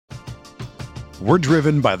We're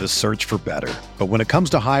driven by the search for better. But when it comes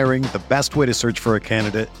to hiring, the best way to search for a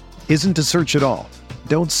candidate isn't to search at all.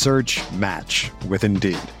 Don't search, match with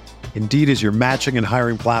Indeed. Indeed is your matching and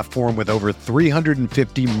hiring platform with over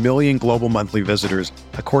 350 million global monthly visitors,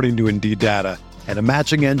 according to Indeed data, and a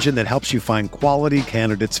matching engine that helps you find quality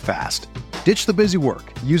candidates fast. Ditch the busy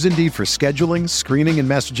work. Use Indeed for scheduling, screening, and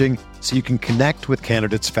messaging so you can connect with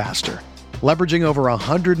candidates faster. Leveraging over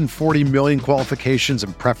 140 million qualifications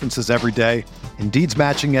and preferences every day, Indeed's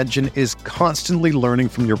matching engine is constantly learning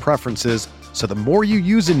from your preferences, so the more you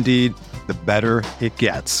use Indeed, the better it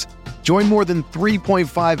gets. Join more than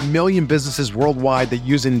 3.5 million businesses worldwide that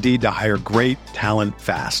use Indeed to hire great talent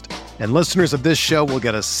fast. And listeners of this show will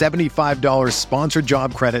get a $75 sponsored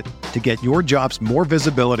job credit to get your jobs more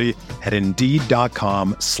visibility at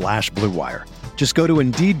Indeed.com/Blue Wire. Just go to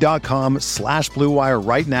Indeed.com/Blue Wire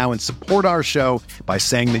right now and support our show by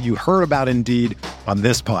saying that you heard about Indeed on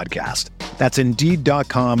this podcast. That's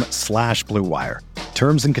Indeed.com/Blue Wire.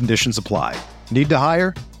 Terms and conditions apply. Need to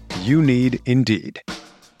hire? You need Indeed.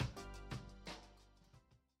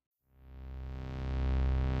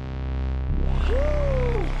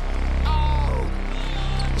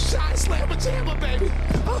 Shot slammer jammer, baby.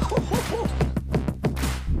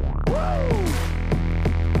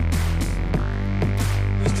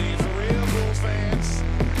 This team's for real, Bulls fans.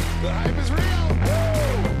 The hype is real.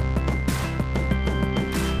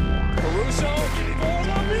 Caruso, for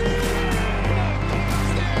the lead.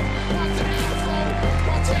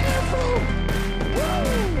 Watch the afro.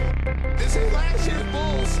 This is last year's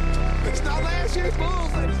Bulls. It's not last year's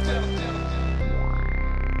Bulls, ladies and gentlemen.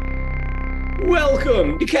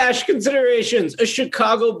 Welcome to Cash Considerations, a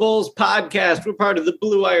Chicago Bulls podcast. We're part of the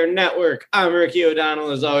Blue Wire Network. I'm Ricky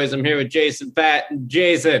O'Donnell. As always, I'm here with Jason Patt. And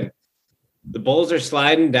Jason, the Bulls are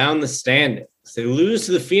sliding down the standings. They lose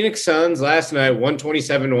to the Phoenix Suns last night,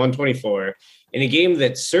 127-124, in a game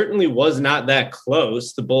that certainly was not that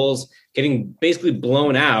close. The Bulls getting basically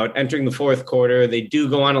blown out, entering the fourth quarter. They do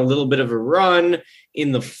go on a little bit of a run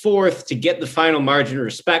in the fourth to get the final margin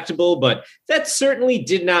respectable, but that certainly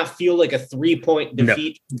did not feel like a 3-point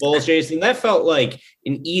defeat for the Bulls, Jason. That felt like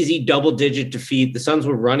an easy double-digit defeat. The Suns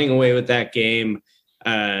were running away with that game,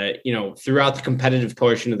 throughout the competitive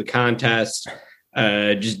portion of the contest,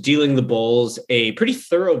 just dealing the Bulls a pretty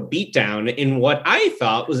thorough beatdown in what I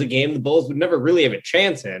thought was a game the Bulls would never really have a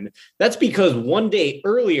chance in. That's because one day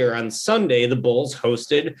earlier on Sunday, the Bulls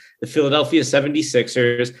hosted the Philadelphia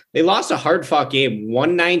 76ers. They lost a hard-fought game,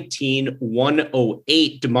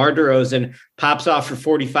 119-108. DeMar DeRozan pops off for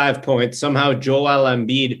 45 points. Somehow Joel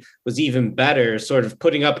Embiid was even better, sort of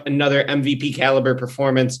putting up another MVP caliber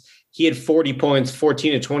performance. He had 40 points,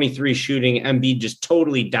 14 of 23 shooting. Embiid just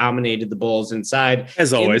totally dominated the Bulls inside.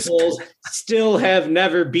 As always. The Bulls still have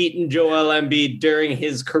never beaten Joel Embiid during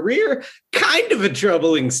his career. Kind of a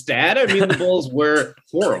troubling stat. I mean, the Bulls were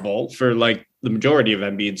horrible for like the majority of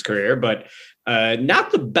Embiid's career, but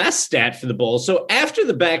not the best stat for the Bulls. So after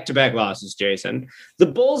the back-to-back losses, Jason, the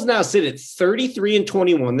Bulls now sit at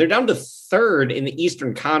 33-21. They're down to third in the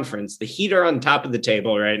Eastern Conference. The Heat are on top of the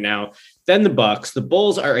table right now. Then the Bucks. The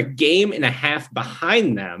Bulls are a game and a half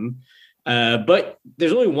behind them, but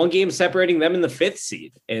there's only one game separating them in the fifth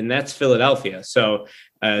seed, and that's Philadelphia. So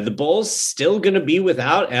the Bulls still going to be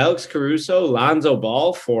without Alex Caruso, Lonzo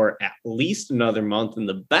Ball for at least another month. In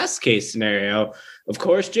the best case scenario, of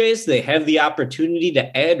course, Jace, they have the opportunity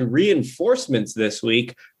to add reinforcements this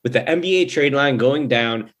week with the NBA trade line going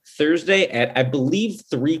down Thursday at, I believe,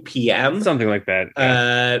 3 p.m. Something like that.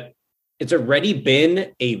 Yeah. It's already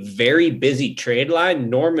been a very busy trade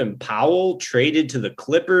line. Norman Powell traded to the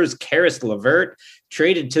Clippers. Karis LeVert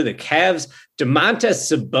traded to the Cavs.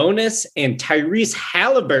 Domantas Sabonis and Tyrese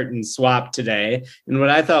Halliburton swapped today in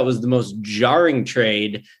what I thought was the most jarring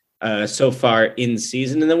trade so far in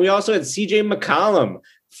season. And then we also had CJ McCollum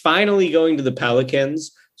finally going to the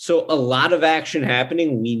Pelicans. So a lot of action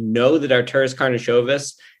happening. We know that Arturas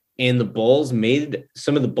Karnisovas and the Bulls made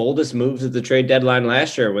some of the boldest moves at the trade deadline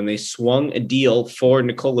last year when they swung a deal for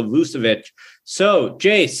Nikola Vucevic. So,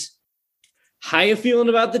 Jace, how you feeling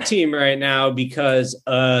about the team right now? Because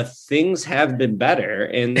things have been better.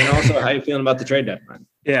 And then also, how you feeling about the trade deadline?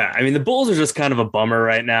 Yeah, I mean, the Bulls are just kind of a bummer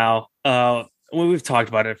right now. We've talked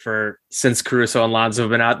about it since Caruso and Lonzo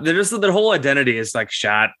have been out. Their whole identity is like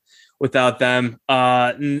shot without them.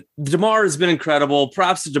 DeMar has been incredible.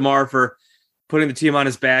 Props to DeMar for putting the team on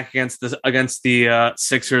his back against the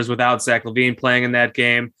Sixers without Zach LaVine playing in that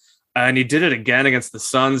game. And he did it again against the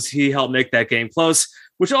Suns. He helped make that game close,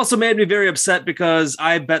 which also made me very upset because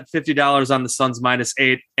I bet $50 on the Suns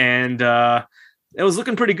 -8. And it was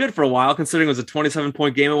looking pretty good for a while, considering it was a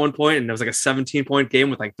 27-point game at one point, and it was like a 17-point game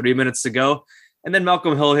with like 3 minutes to go. And then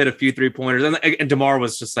Malcolm Hill hit a few 3-pointers, and DeMar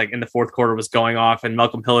was just like in the fourth quarter was going off, and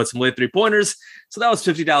Malcolm Hill hit some late 3-pointers. So that was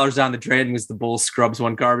 $50 down the drain because the Bulls scrubs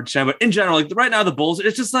one garbage time. But in general, like right now, the Bulls,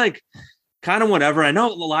 it's just like kind of whatever. I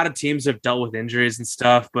know a lot of teams have dealt with injuries and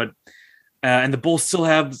stuff, but and the Bulls still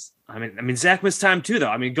have. I mean, Zach missed time too, though.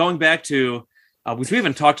 I mean, going back to which we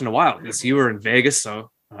haven't talked in a while because you were in Vegas, so.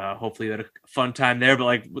 Hopefully you had a fun time there, but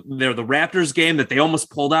like they're the Raptors game that they almost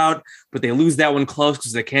pulled out, but they lose that one close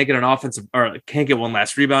because they can't get an offensive or can't get one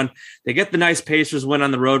last rebound. They get the nice Pacers win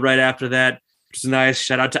on the road right after that, which is nice.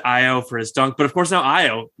 Shout out to Ayo for his dunk. But of course now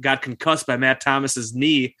Ayo got concussed by Matt Thomas's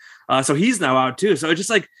knee. So he's now out too. So it's just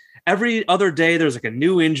like every other day there's like a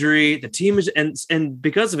new injury. The team is, and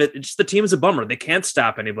because of it, it's just the team is a bummer. They can't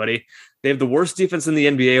stop anybody. They have the worst defense in the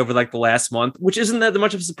NBA over like the last month, which isn't that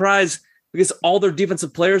much of a surprise because all their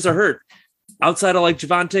defensive players are hurt. Outside of like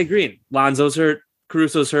Javonte Green, Lonzo's hurt,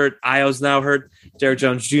 Caruso's hurt, Ayo's now hurt, Derrick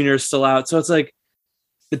Jones Jr. is still out. So it's like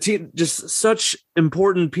the team, just such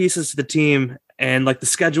important pieces to the team. And like the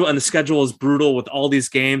schedule is brutal with all these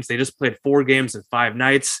games. They just played 4 games in 5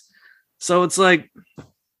 nights. So it's like,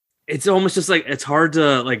 it's almost just like, it's hard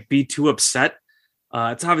to like be too upset.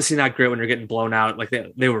 It's obviously not great when you're getting blown out. Like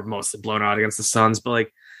they were mostly blown out against the Suns, but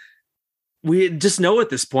like, we just know at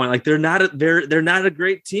this point, like they're not a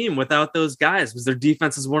great team without those guys because their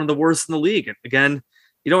defense is one of the worst in the league. And again,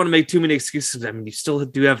 you don't want to make too many excuses. I mean, you still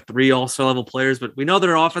do have 3 all-star level players, but we know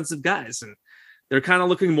they're offensive guys and they're kind of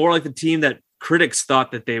looking more like the team that critics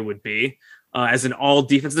thought that they would be as an all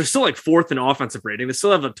defense. They're still like 4th in offensive rating. They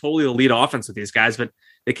still have a totally elite offense with these guys, but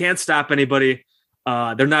they can't stop anybody.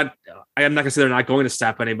 I'm not going to say they're not going to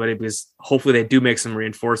stop anybody because hopefully they do make some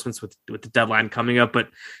reinforcements with the deadline coming up. But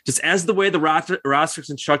just as the way the roster is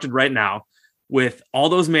constructed right now, with all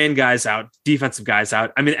those main guys out, defensive guys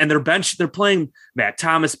out, I mean, and their bench, they're playing Matt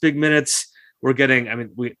Thomas big minutes. We're getting, I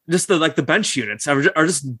mean, the bench units are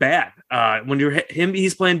just bad. When you're him,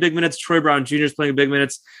 he's playing big minutes. Troy Brown Jr. is playing big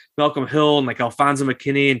minutes. Malcolm Hill and like Alfonso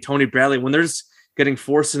McKinney and Tony Bradley, when they're just getting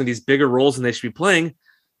forced into these bigger roles than they should be playing,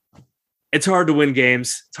 it's hard to win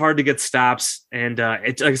games. It's hard to get stops. And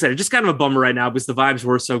like I said, it's just kind of a bummer right now because the vibes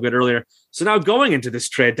were so good earlier. So now going into this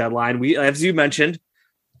trade deadline, we, as you mentioned,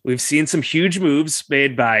 we've seen some huge moves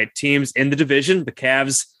made by teams in the division. The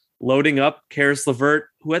Cavs loading up Karis LeVert,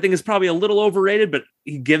 who I think is probably a little overrated, but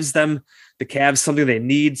he gives them, the Cavs, something they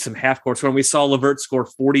need, some half-court scoring. We saw LeVert score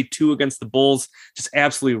 42 against the Bulls, just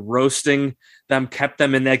absolutely roasting them, kept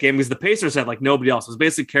them in that game because the Pacers had like nobody else. It was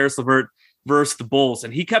basically Karis LeVert versus the Bulls,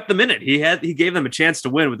 and he kept them in it. He gave them a chance to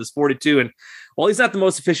win with his 42. And while he's not the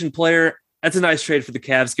most efficient player, that's a nice trade for the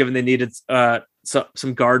Cavs, given they needed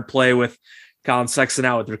some guard play with Colin Sexton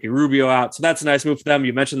out, with Ricky Rubio out. So that's a nice move for them.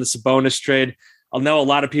 You mentioned the Sabonis trade. I know a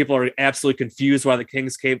lot of people are absolutely confused why the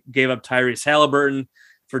Kings gave up Tyrese Halliburton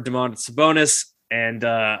for Domantas Sabonis, and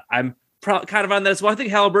I'm kind of on that as well. I think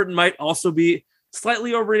Halliburton might also be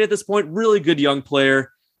slightly overrated at this point. Really good young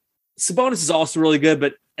player. Sabonis is also really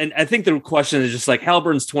good, and I think the question is just like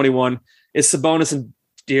Halliburton's 21. Is Sabonis and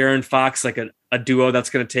De'Aaron Fox like a duo that's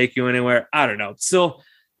going to take you anywhere? I don't know. Still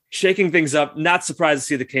shaking things up. Not surprised to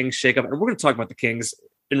see the Kings shake up. And we're going to talk about the Kings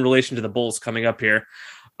in relation to the Bulls coming up here.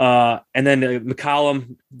 And then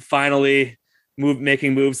McCollum finally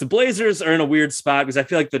making moves. The Blazers are in a weird spot because I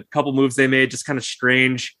feel like the couple moves they made just kind of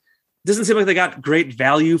strange. It doesn't seem like they got great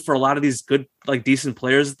value for a lot of these good, like decent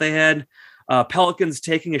players that they had. Pelicans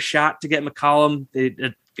taking a shot to get McCollum. They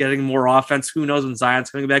getting more offense. Who knows when Zion's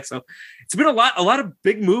coming back? So it's been a lot of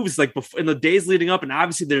big moves like in the days leading up. And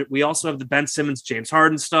obviously we also have the Ben Simmons, James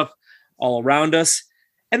Harden stuff all around us.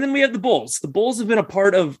 And then we have the Bulls. The Bulls have been a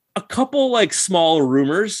part of a couple like small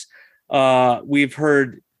rumors. We've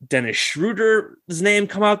heard Dennis Schroeder's name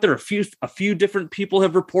come out there. A few different people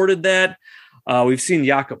have reported that. We've seen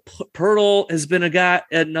Jakob Poeltl has been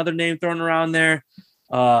another name thrown around there.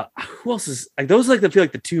 Who else is like those? I feel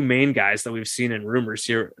like the 2 main guys that we've seen in rumors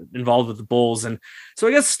here involved with the Bulls. And so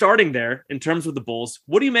I guess starting there in terms of the Bulls,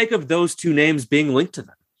 what do you make of those 2 names being linked to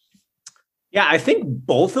them? Yeah, I think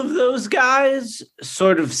both of those guys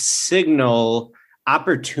sort of signal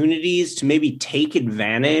opportunities to maybe take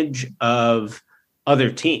advantage of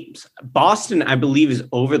other teams. Boston, I believe, is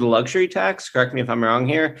over the luxury tax. Correct me if I'm wrong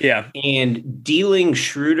here. Yeah. And dealing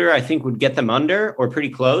Schroeder, I think, would get them under or pretty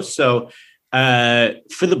close. So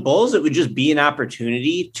for the Bulls, it would just be an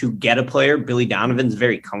opportunity to get a player Billy Donovan's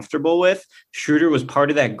very comfortable with. Schroeder was part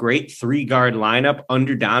of that great 3-guard lineup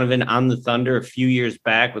under Donovan on the Thunder a few years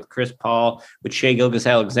back with Chris Paul, with Shai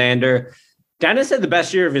Gilgeous-Alexander. Dennis had the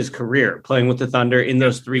best year of his career playing with the Thunder in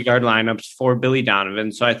those 3-guard lineups for Billy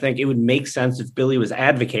Donovan. So I think it would make sense if Billy was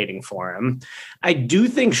advocating for him. I do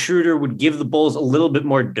think Schroeder would give the Bulls a little bit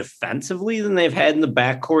more defensively than they've had in the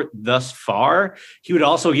backcourt thus far. He would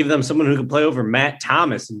also give them someone who can play over Matt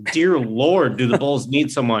Thomas. Dear Lord, do the Bulls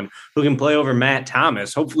need someone who can play over Matt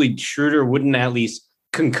Thomas? Hopefully Schroeder wouldn't at least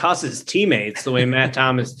concuss his teammates the way Matt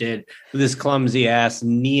Thomas did with his clumsy ass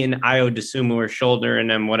knee and Io DeSumo or shoulder and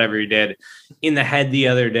then whatever he did in the head the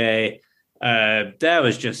other day. That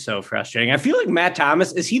was just so frustrating. I feel like Matt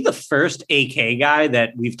Thomas, is he the first AK guy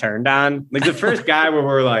that we've turned on? Like the first guy where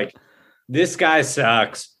we're like, this guy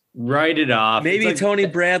sucks, write it off. Maybe like, Tony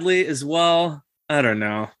Bradley as well. I don't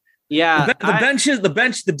know. Yeah.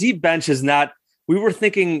 The deep bench is not. We were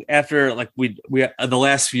thinking after like we the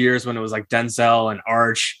last few years when it was like Denzel and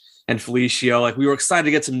Arch and Felicio, like we were excited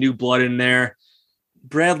to get some new blood in there.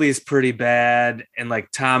 Bradley is pretty bad, and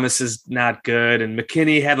like Thomas is not good, and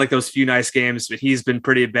McKinney had like those few nice games, but he's been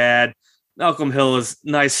pretty bad. Malcolm Hill is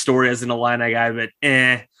nice story as an Illini guy, but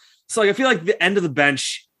So like I feel like the end of the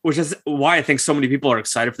bench, which is why I think so many people are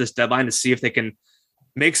excited for this deadline to see if they can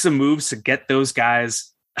make some moves to get those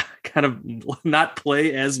guys kind of not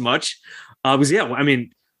play as much. Because I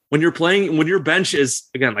mean, when your bench is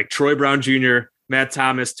again like Troy Brown Jr., Matt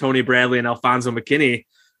Thomas, Tony Bradley, and Alfonso McKinney,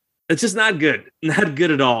 it's just not good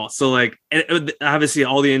at all. So like, and obviously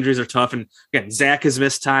all the injuries are tough. And again, Zach has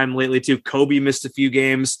missed time lately too. Kobe missed a few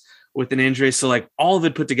games with an injury. So like all of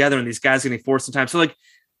it put together and these guys getting forced some time. So like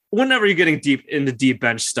whenever you're getting deep into deep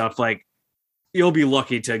bench stuff, like you'll be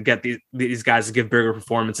lucky to get these guys to give bigger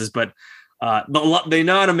performances. But the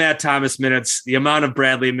amount of Matt Thomas minutes, the amount of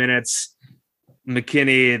Bradley minutes,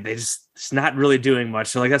 McKinney, it's not really doing much.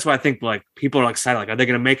 So like, that's why I think like people are excited. Like, are they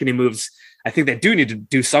going to make any moves? I think they do need to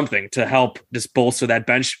do something to help just bolster that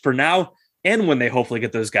bench for now. And when they hopefully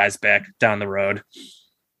get those guys back down the road.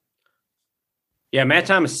 Yeah. Matt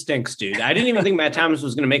Thomas stinks, dude. I didn't even think Matt Thomas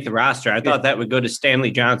was going to make the roster. I thought that would go to Stanley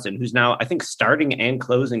Johnson, who's now, I think, starting and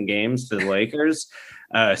closing games for the Lakers.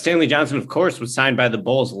 Stanley Johnson, of course, was signed by the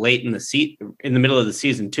Bulls late in the middle of the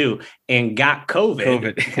season too, and got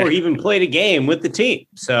COVID. Before he even played a game with the team.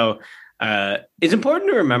 So it's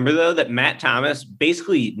important to remember though that Matt Thomas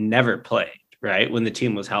basically never played, right, when the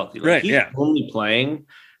team was healthy. Like, he's only playing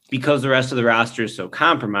because the rest of the roster is so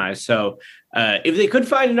compromised. So if they could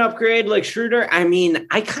find an upgrade like Schroeder, I mean,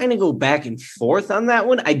 I kind of go back and forth on that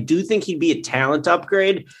one. I do think he'd be a talent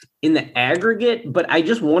upgrade in the aggregate, but I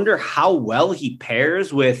just wonder how well he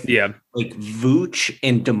pairs with like Vooch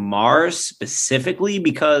and DeMar specifically,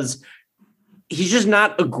 because he's just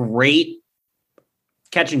not a great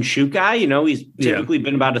catch and shoot guy. You know, he's typically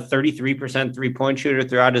been about a 33% 3-point shooter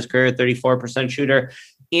throughout his career, 34% shooter.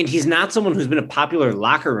 And he's not someone who's been a popular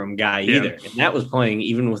locker room guy either. And that was playing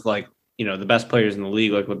even with like, you know, the best players in the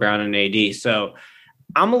league, like LeBron and AD. So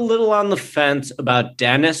I'm a little on the fence about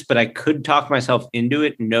Dennis, but I could talk myself into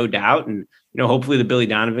it, no doubt. And, you know, hopefully the Billy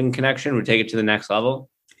Donovan connection would take it to the next level.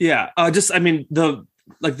 Yeah.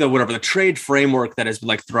 The trade framework that has been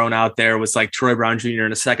like thrown out there was like Troy Brown Jr.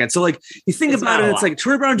 in a second. So like you think about it, it's like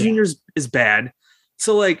Troy Brown Jr. is bad.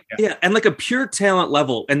 So like, and like a pure talent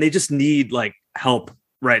level, and they just need like help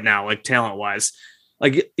right now, like talent wise.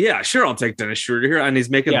 Like, yeah, sure, I'll take Dennis Schroeder here. And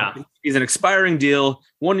he's an expiring deal.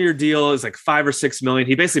 1-year deal is like $5 or $6 million.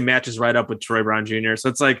 He basically matches right up with Troy Brown Jr. So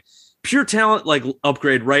it's like pure talent, like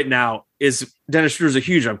upgrade right now is Dennis Schroeder's a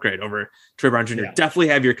huge upgrade over Troy Brown Jr. Yeah. Definitely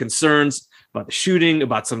have your concerns about the shooting,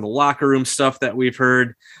 about some of the locker room stuff that we've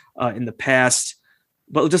heard in the past.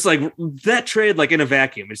 But just like that trade, like in a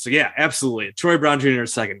vacuum, it's like, yeah, absolutely. Troy Brown Jr.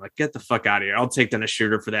 second, like get the fuck out of here. I'll take Dennis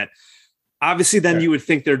Schroeder for that. Obviously, then you would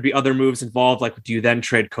think there'd be other moves involved. Like, do you then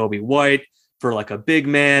trade Kobe White for like a big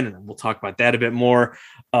man? And we'll talk about that a bit more.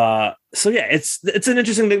 So yeah, it's an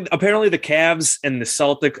interesting thing. Apparently, the Cavs and the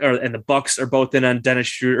Celtics and the Bucks are both in on Dennis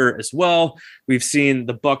Schroeder as well. We've seen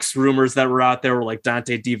the Bucks rumors that were out there were like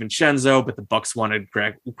Dante DiVincenzo, but the Bucks wanted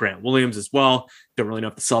Grant Williams as well. Don't really know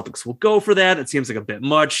if the Celtics will go for that. It seems like a bit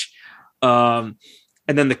much. And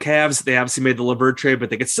then the Cavs, they obviously made the LeVert trade, but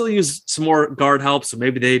they could still use some more guard help. So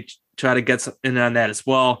maybe they try to get in on that as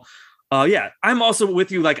well. I'm also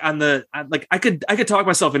with you. Like I could talk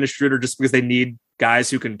myself into Schroeder just because they need guys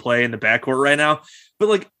who can play in the backcourt right now. But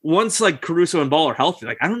like once like Caruso and Ball are healthy,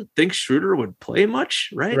 like I don't think Schroeder would play much,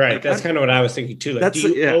 right? Right. Like, that's kind of what I was thinking too. Like, do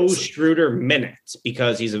you owe Schroeder minutes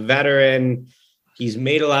because he's a veteran? He's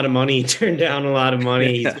made a lot of money, turned down a lot of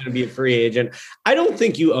money. He's going to be a free agent. I don't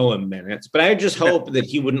think you owe him minutes, but I just hope that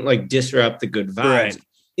he wouldn't like disrupt the good vibes. Right.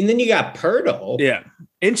 And then you got Pirtle. Yeah.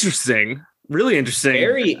 Interesting. Really interesting.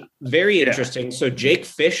 Very, very interesting. So Jake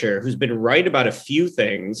Fisher, who's been right about a few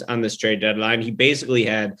things on this trade deadline, he basically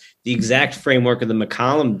had the exact framework of the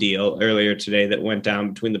McCollum deal earlier today that went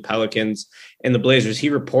down between the Pelicans and the Blazers. He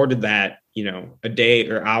reported that, a day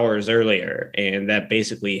or hours earlier, and that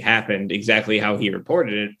basically happened exactly how he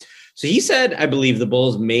reported it. So he said, I believe the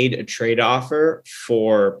Bulls made a trade offer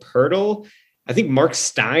for Poeltl. I think Mark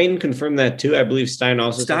Stein confirmed that too. I believe Stein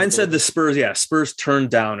said the Spurs turned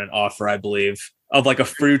down an offer, I believe, of like a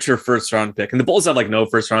future first round pick. And the Bulls have like no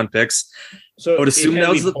first round picks. So I would assume that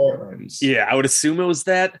was I would assume it was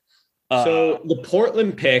that. So the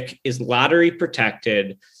Portland pick is lottery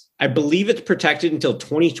protected. I believe it's protected until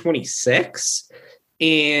 2026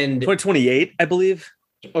 and 2028, I believe.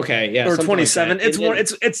 Okay, yeah. Or 27. Like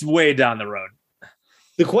it's way down the road.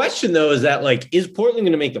 The question, though, is that, is Portland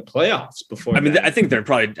going to make the playoffs before? I think they're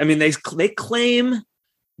probably. They claim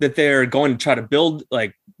that they're going to try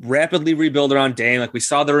to rapidly rebuild around Dame. Like we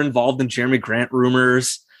saw, they're involved in Jeremy Grant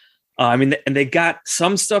rumors. And they got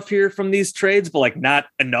some stuff here from these trades, but not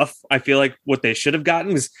enough. I feel like what they should have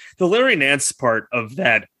gotten was the Larry Nance part of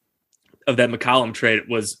that McCollum trade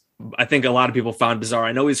was. I think a lot of people found bizarre.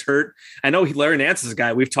 I know he's hurt. I know Larry Nance is a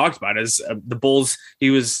guy we've talked about as the Bulls.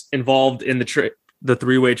 He was involved in the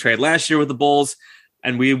three-way trade last year with the Bulls,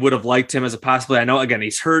 and we would have liked him as a possibility. I know, again,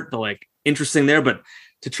 he's hurt, but interesting there. But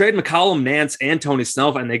to trade McCollum, Nance, and Tony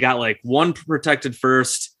Snell, and they got one protected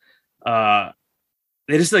first, they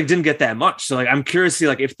just didn't get that much. So I'm curious to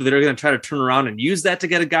see if they're going to try to turn around and use that to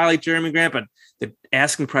get a guy like Jeremy Grant, but the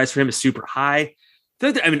asking price for him is super high.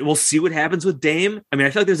 We'll see what happens with Dame. I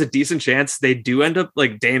feel like there's a decent chance they do end up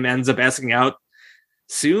Dame ends up asking out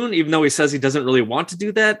soon, even though he says he doesn't really want to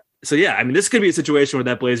do that. So yeah, this could be a situation where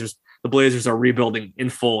the Blazers are rebuilding in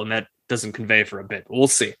full, and that doesn't convey for a bit. We'll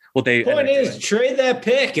see what they. Point is, trade that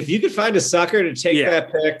pick. If you could find a sucker to take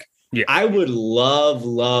that pick, I would love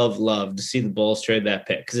to see the Bulls trade that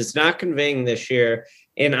pick because it's not conveying this year,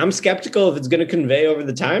 and I'm skeptical if it's going to convey over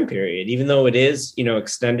the time period, even though it is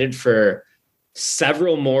extended for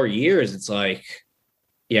several more years. It's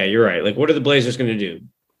you're right. What are the Blazers going to do?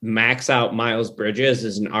 Max out Miles Bridges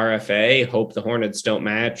as an RFA, hope the Hornets don't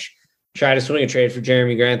match, try to swing a trade for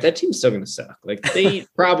Jeremy Grant. That team's still going to suck. They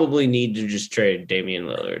probably need to just trade Damian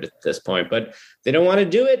Lillard at this point, but they don't want to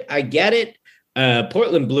do it. I get it.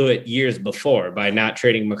 Portland blew it years before by not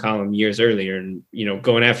trading McCollum years earlier and,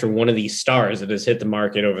 going after one of these stars that has hit the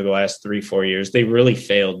market over the last 3-4 years. They really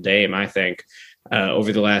failed Dame, I think,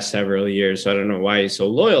 over the last several years. So I don't know why he's so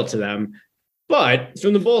loyal to them. But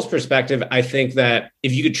from the Bulls' perspective, I think that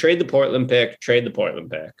if you could trade the Portland pick, trade the Portland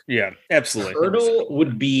pick. Yeah, absolutely. Poeltl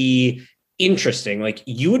would be interesting.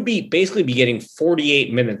 You would be getting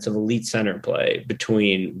 48 minutes of elite center play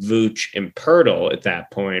between Vooch and Poeltl at that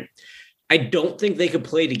point. I don't think they could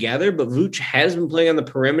play together, but Vooch has been playing on the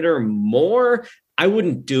perimeter more. I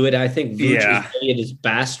wouldn't do it. I think Vooch is really at his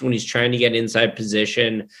best when he's trying to get inside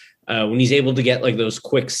position, when he's able to get those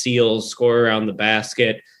quick seals, score around the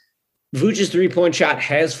basket. Vooch's three-point shot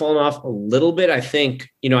has fallen off a little bit. I think,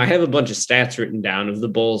 I have a bunch of stats written down of the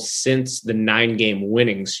Bulls since the 9-game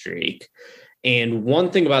winning streak. And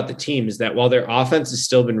one thing about the team is that while their offense has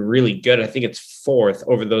still been really good, I think it's 4th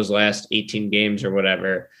over those last 18 games or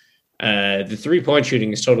whatever. The three-point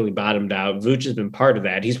shooting is totally bottomed out. Vooch has been part of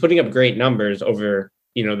that. He's putting up great numbers over,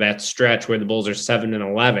 that stretch where the Bulls are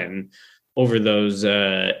 7-11 over those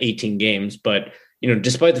 18 games. But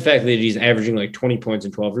despite the fact that he's averaging 20 points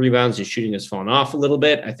and 12 rebounds, his shooting has fallen off a little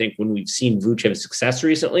bit. I think when we've seen Vooch have success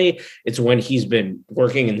recently, it's when he's been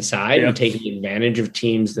working inside and taking advantage of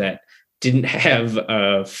teams that didn't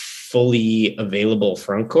have fully available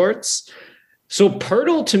front courts. So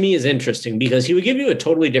Poeltl to me is interesting because he would give you a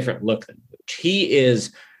totally different look than Vooch. He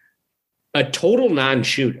is a total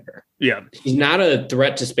non-shooter. Yeah. He's not a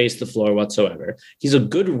threat to space the floor whatsoever. He's a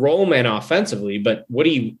good role man offensively, but what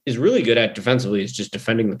he is really good at defensively is just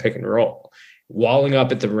defending the pick and roll, walling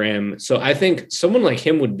up at the rim. So I think someone like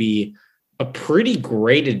him would be a pretty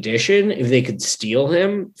great addition if they could steal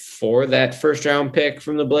him for that first round pick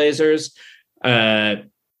from the Blazers.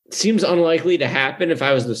 Seems unlikely to happen. If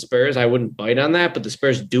I was the Spurs, I wouldn't bite on that, but the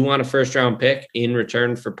Spurs do want a first round pick in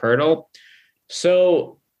return for Poeltl.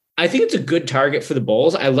 So I think it's a good target for the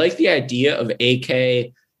Bulls. I like the idea of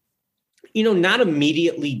AK, not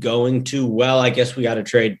immediately going to, well, I guess we got to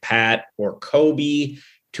trade Pat or Kobe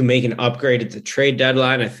to make an upgrade at the trade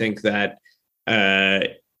deadline. I think that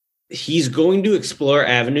he's going to explore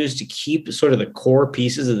avenues to keep sort of the core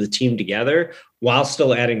pieces of the team together while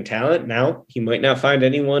still adding talent. Now, he might not find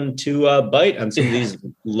anyone to bite on some of these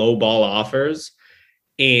low ball offers.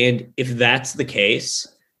 And if that's the case,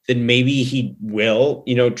 then maybe he will,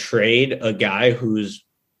 trade a guy who's,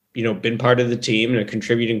 been part of the team and a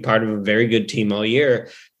contributing part of a very good team all year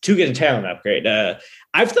to get a talent upgrade.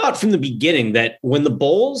 I've thought from the beginning that when the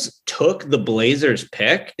Bulls took the Blazers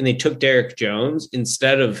pick and they took Derek Jones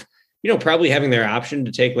instead of, probably having their option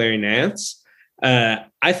to take Larry Nance,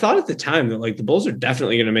 I thought at the time that the Bulls are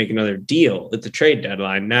definitely going to make another deal at the trade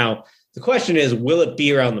deadline. Now, the question is, will it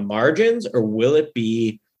be around the margins or will it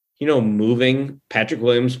be, moving Patrick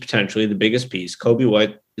Williams, potentially the biggest piece? Coby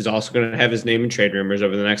White is also going to have his name in trade rumors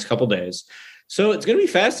over the next couple of days. So it's going to be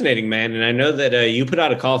fascinating, man. And I know that you put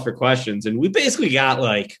out a call for questions and we basically got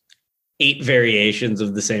 8 variations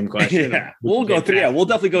of the same question. Yeah, we'll go through. Yeah, we'll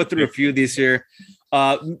definitely go through a few of these here.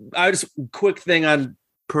 I just quick thing on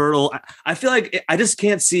Poeltl. I feel like I just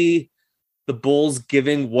can't see the Bulls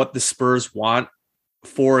giving what the Spurs want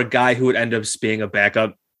for a guy who would end up being a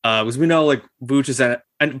backup. Because we know Vooch is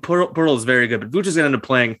and Poeltl is very good, but Vooch is going to end up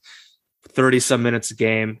playing 30 some minutes a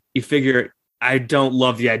game. You figure I don't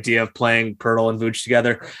love the idea of playing Poeltl and Vooch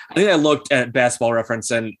together. I think I looked at Basketball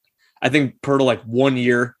Reference and I think Poeltl 1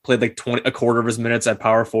 year played a quarter of his minutes at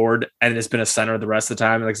power forward and has been a center the rest of the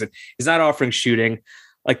time. Like I said, he's not offering shooting.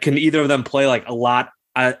 Can either of them play a lot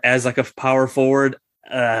as a power forward?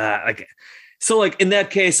 So in that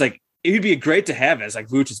case, it would be great to have as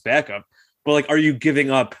Vooch's backup. But are you giving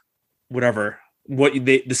up what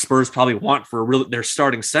the Spurs probably want for their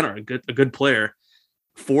starting center, a good player?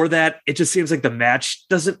 For that, it just seems the match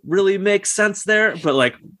doesn't really make sense there.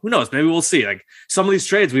 But who knows? Maybe we'll see. Some of these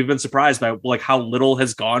trades, we've been surprised by how little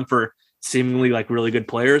has gone for seemingly really good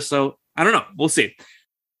players. So I don't know. We'll see.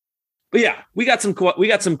 But yeah, we got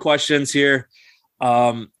some questions here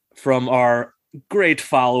from our great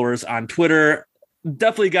followers on Twitter.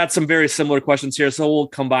 Definitely got some very similar questions here, so we'll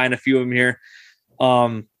combine a few of them here.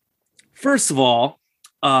 First of all,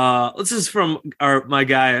 this is from my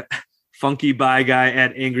guy. Funky Bye Guy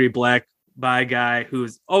at Angry Black Bye Guy,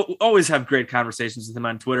 who's always have great conversations with him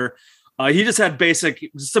on Twitter. He just had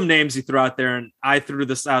some names he threw out there, and I threw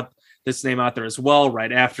this name out there as well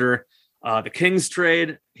right after the Kings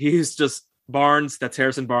trade. He's just Barnes, that's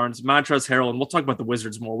Harrison Barnes, Montrezl Harrell, and we'll talk about the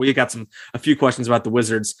Wizards more. We got a few questions about the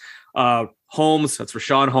Wizards. Holmes, that's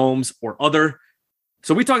Richaun Holmes or other.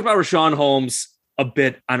 So we talked about Richaun Holmes a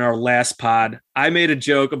bit on our last pod. I made a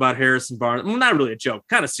joke about Harrison Barnes. Well, not really a joke,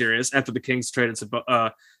 kind of serious after the Kings traded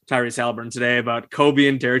Tyrese Halliburton today about Kobe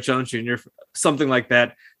and Derek Jones Jr., something like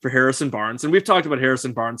that for Harrison Barnes. And we've talked about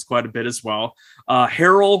Harrison Barnes quite a bit as well.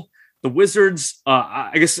 Harrell, the Wizards,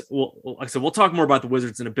 I guess, like I said, we'll talk more about the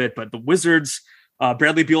Wizards in a bit, but the Wizards,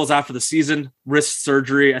 Bradley Beal is out for the season, wrist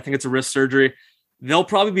surgery. I think it's a wrist surgery. They'll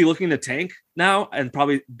probably be looking to tank now and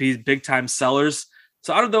probably be big time sellers.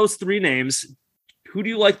 So out of those 3 names, who do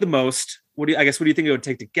you like the most? What do you think it would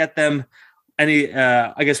take to get them?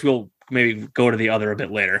 I guess we'll maybe go to the other a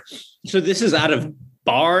bit later. So this is out of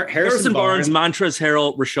Harrison Barnes, Montrezl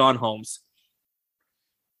Harrell, Richaun Holmes.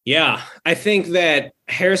 Yeah, I think that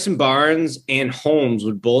Harrison Barnes and Holmes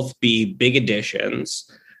would both be big additions.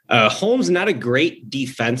 Holmes, not a great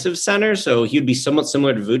defensive center, so he would be somewhat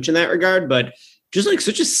similar to Vooch in that regard, but just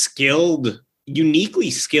such a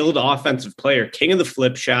uniquely skilled offensive player, king of the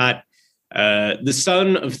flip shot, the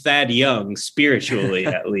son of Thad Young, spiritually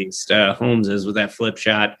at least. Holmes is with that flip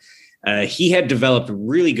shot. He had developed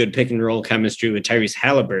really good pick and roll chemistry with Tyrese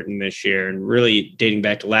Halliburton this year, and really dating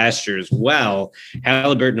back to last year as well.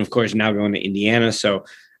 Halliburton, of course, now going to Indiana. So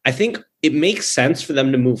I think it makes sense for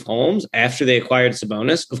them to move Holmes after they acquired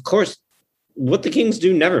Sabonis. Of course, what the Kings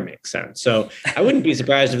do never makes sense. So I wouldn't be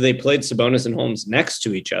surprised if they played Sabonis and Holmes next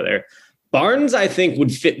to each other. Barnes, I think,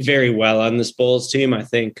 would fit very well on this Bulls team. I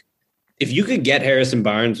think if you could get Harrison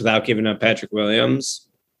Barnes without giving up Patrick Williams,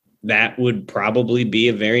 that would probably be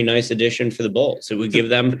a very nice addition for the Bulls. It would give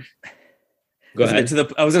them. Go ahead.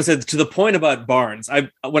 I was going to say to the point about Barnes. I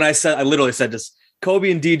literally said just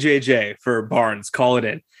Kobe and DJJ for Barnes. Call it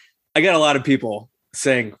in. I got a lot of people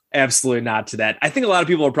saying absolutely not to that. I think a lot of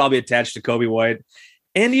people are probably attached to Coby White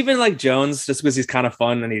and even Jones just because he's kind of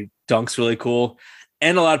fun and he dunks really cool.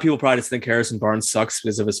 And a lot of people probably just think Harrison Barnes sucks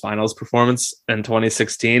because of his finals performance in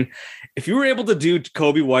 2016. If you were able to do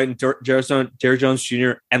Coby White and Derek Jones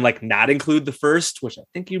Jr. and not include the first, which I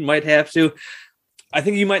think you might have to, I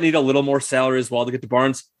think you might need a little more salary as well to get to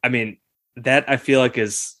Barnes. I mean, that I feel like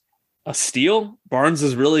is a steal. Barnes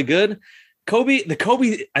is really good. Kobe,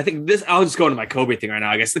 I think I'll just go into my Kobe thing right now.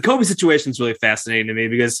 I guess the Kobe situation is really fascinating to me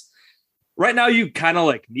because right now you kind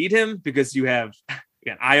of need him because you have,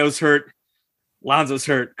 again, Io's hurt. Lonzo's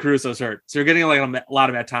hurt, Caruso's hurt. So you're getting a lot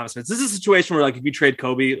of Matt Thomas minutes. This is a situation where if you trade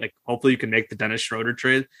Kobe, hopefully you can make the Dennis Schroeder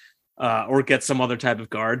trade or get some other type of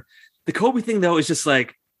guard. The Kobe thing though is just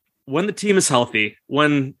when the team is healthy,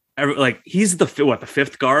 he's the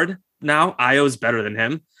fifth guard now. Ayo's better than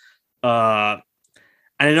him. And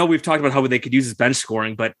I know we've talked about how they could use his bench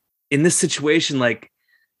scoring, but in this situation,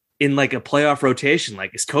 in a playoff rotation,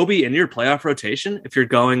 is Kobe in your playoff rotation? If you're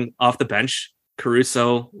going off the bench,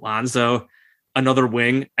 Caruso, Lonzo, another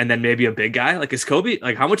wing, and then maybe a big guy, is Kobe,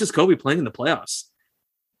 how much is Kobe playing in the playoffs?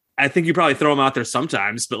 I think you probably throw him out there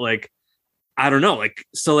sometimes, but I don't know.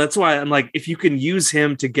 So that's why I'm if you can use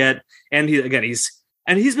him to get, and he's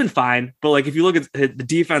been fine, but if you look at the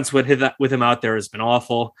defense with him out there has been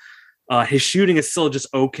awful. His shooting is still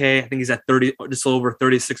just okay. I think he's at just over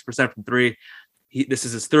 36% from three. This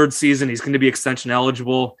is his third season. He's going to be extension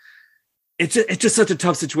eligible. It's just such a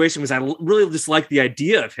tough situation because I really just like the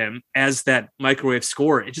idea of him as that microwave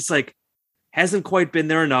scorer. It just hasn't quite been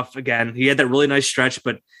there enough. Again, he had that really nice stretch,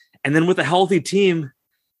 and then with a healthy team,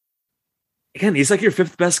 again, he's your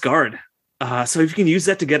fifth best guard. So if you can use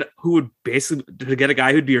that to get a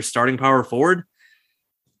guy who'd be your starting power forward,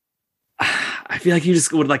 I feel like you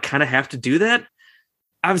just would kind of have to do that.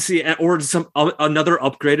 Obviously, or another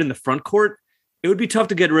upgrade in the front court. It would be tough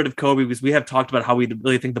to get rid of Kobe because we have talked about how we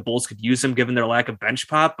really think the Bulls could use him given their lack of bench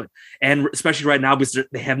pop, and especially right now because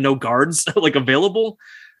they have no guards available.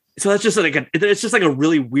 So that's just it's just a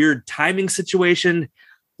really weird timing situation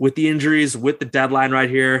with the injuries, with the deadline right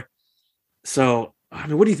here. So,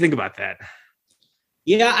 what do you think about that?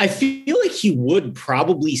 Yeah, I feel like he would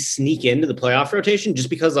probably sneak into the playoff rotation just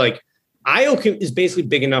because Ayo is basically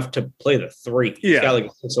big enough to play the three. He's got a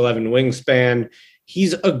 6'11" wingspan.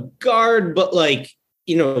 He's a guard, but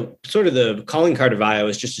sort of the calling card of Ayo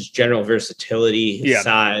is just his general versatility, his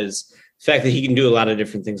size, the fact that he can do a lot of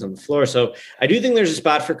different things on the floor. So I do think there's a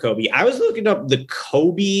spot for Kobe. I was looking up the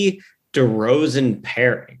Kobe DeRozan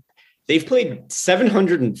pairing. They've played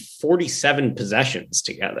 747 possessions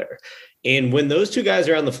together. And when those two guys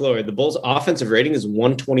are on the floor, the Bulls' offensive rating is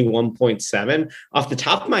 121.7. Off the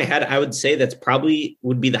top of my head, I would say that's probably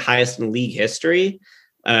would be the highest in league history,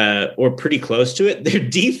 or pretty close to it. Their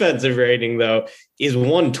defensive rating, though, is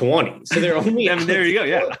 120. So they're only there you go.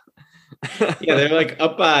 Yeah. Yeah, they're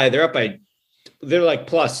up by they're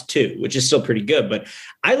 +2, which is still pretty good. But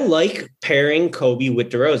I like pairing Kobe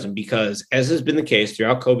with DeRozan because, as has been the case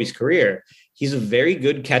throughout Kobe's career, he's a very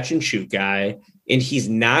good catch and shoot guy, and he's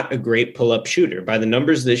not a great pull-up shooter. By the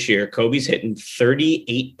numbers this year, Kobe's hitting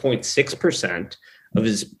 38.6% of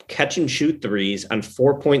his catch and shoot threes on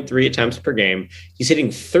 4.3 attempts per game. He's hitting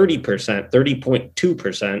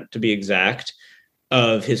 30.2% to be exact,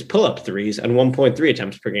 of his pull-up threes on 1.3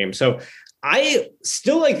 attempts per game. So I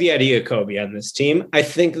still like the idea of Kobe on this team. I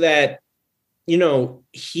think that,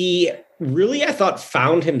 he really, I thought,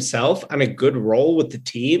 found himself on a good role with the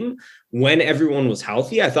team when everyone was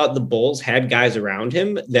healthy. I thought the Bulls had guys around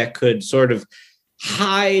him that could sort of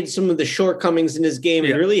hide some of the shortcomings in his game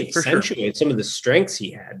and really accentuate some of the strengths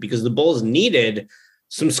he had, because the Bulls needed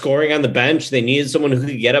some scoring on the bench. They needed someone who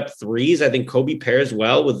could get up threes. I think Kobe pairs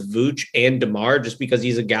well with Vooch and DeMar just because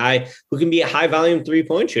he's a guy who can be a high volume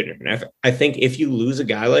 3-point shooter. And I think if you lose a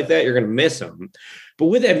guy like that, you're going to miss him. But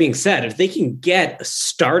with that being said, if they can get a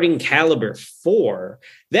starting caliber 4,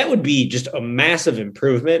 that would be just a massive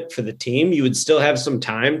improvement for the team. You would still have some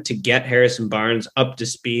time to get Harrison Barnes up to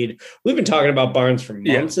speed. We've been talking about Barnes for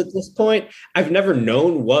months at this point. I've never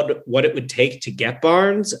known what it would take to get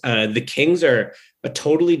Barnes. The Kings are a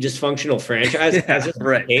totally dysfunctional franchise as it's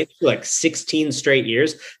been for 16 straight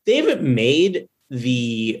years. They haven't made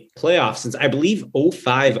the playoffs since, I believe,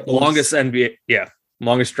 05. Longest NBA. Yeah.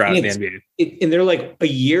 Longest drought in the NBA. And they're a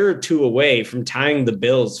year or two away from tying the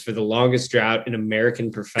Bills for the longest drought in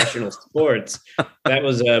American professional sports. That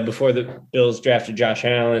was before the Bills drafted Josh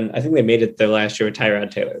Allen. I think they made it their last year with Tyrod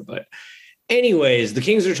Taylor. But anyways, the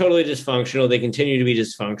Kings are totally dysfunctional. They continue to be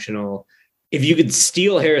dysfunctional. If you could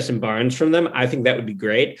steal Harrison Barnes from them, I think that would be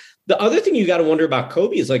great. The other thing you got to wonder about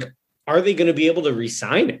Kobe is are they going to be able to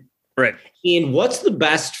re-sign him? Right. And what's the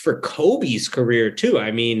best for Kobe's career too? I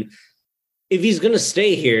mean, if he's going to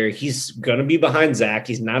stay here, he's going to be behind Zach.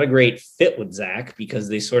 He's not a great fit with Zach because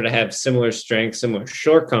they sort of have similar strengths, similar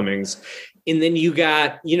shortcomings. And then you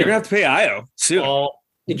got, you're going to have to pay Ayo soon.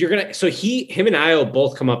 Him and Ayo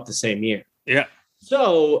both come up the same year. Yeah.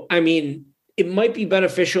 So, I mean, it might be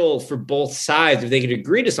beneficial for both sides if they could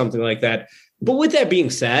agree to something like that. But with that being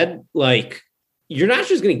said, you're not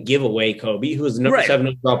just going to give away Kobe, who is the number 7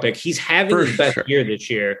 overall pick. He's having his best year this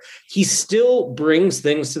year. He still brings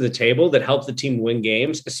things to the table that help the team win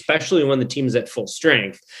games, especially when the team is at full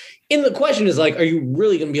strength. And the question is, are you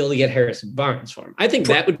really going to be able to get Harrison Barnes for him? I think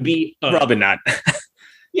that would be probably not.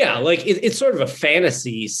 Yeah, it's sort of a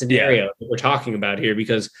fantasy scenario that we're talking about here,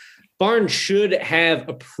 because Barnes should have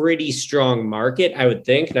a pretty strong market, I would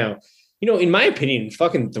think. Now, in my opinion,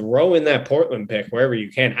 fucking throw in that Portland pick wherever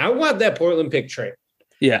you can. I want that Portland pick trade.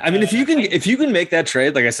 Yeah, I mean, if you can make that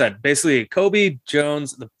trade, like I said, basically Kobe,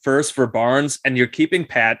 Jones, the first for Barnes, and you're keeping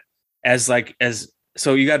Pat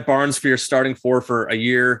so you got Barnes for your starting four for a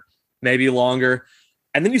year, maybe longer,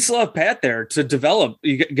 and then you still have Pat there to develop.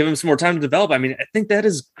 You give him some more time to develop. I mean, I think that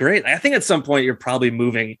is great. I think at some point you're probably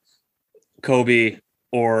moving Kobe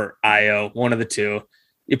or Io, one of the two.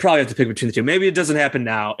 You probably have to pick between the two. Maybe it doesn't happen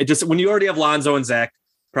now. It just when you already have Lonzo and Zach,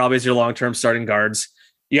 probably as your long-term starting guards.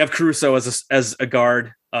 You have Caruso as a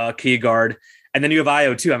guard, key guard, and then you have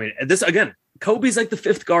Io too. I mean, this again, Kobe's like the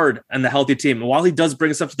fifth guard on the healthy team. And while he does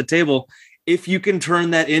bring stuff to the table, if you can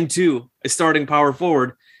turn that into a starting power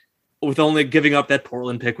forward with only giving up that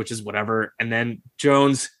Portland pick, which is whatever, and then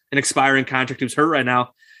Jones, an expiring contract who's hurt right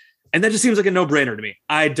now, and that just seems like a no-brainer to me.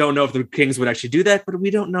 I don't know if the Kings would actually do that, but we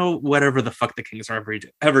don't know whatever the fuck the Kings are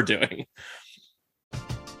ever doing.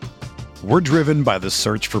 We're driven by the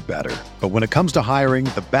search for better. But when it comes to hiring,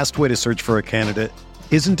 the best way to search for a candidate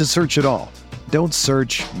isn't to search at all. Don't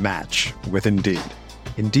search, match with Indeed.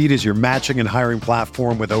 Indeed is your matching and hiring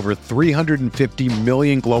platform with over 350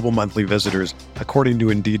 million global monthly visitors, according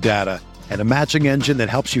to Indeed data, and a matching engine that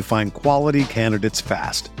helps you find quality candidates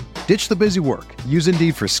fast. Ditch the busy work. Use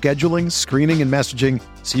Indeed for scheduling, screening, and messaging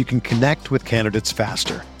so you can connect with candidates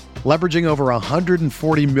faster. Leveraging over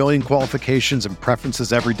 140 million qualifications and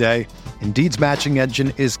preferences every day, Indeed's matching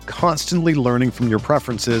engine is constantly learning from your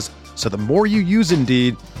preferences, so the more you use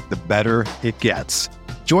Indeed, the better it gets.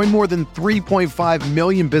 Join more than 3.5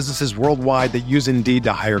 million businesses worldwide that use Indeed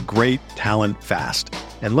to hire great talent fast.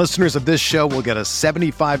 And listeners of this show will get a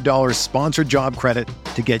 $75 sponsored job credit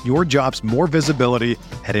to get your jobs more visibility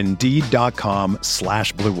at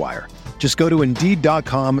Indeed.com/Blue Wire. Just go to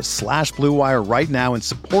Indeed.com/Blue Wire right now and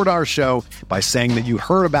support our show by saying that you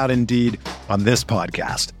heard about Indeed on this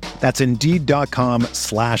podcast. That's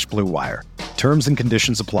Indeed.com/Blue Wire. Terms and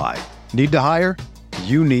conditions apply. Need to hire?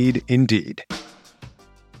 You need Indeed.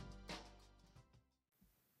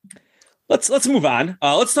 Let's move on.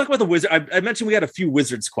 Let's talk about the Wizards. I mentioned we had a few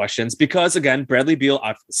Wizards questions because, again, Bradley Beal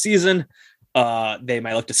out for the season. They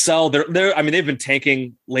might look to sell. They've been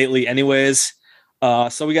tanking lately anyways.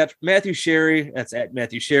 So we got Matthew Sherry. That's at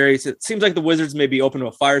Matthew Sherry. So it seems like the Wizards may be open to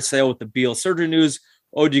a fire sale with the Beal surgery news.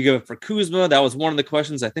 Oh, do you give it for Kuzma? That was one of the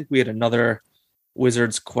questions. I think we had another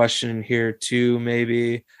Wizards question here too,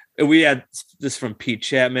 maybe. We had this from Pete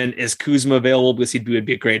Chapman. Is Kuzma available? Because he would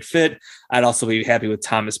be a great fit. I'd also be happy with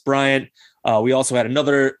Thomas Bryant. We also had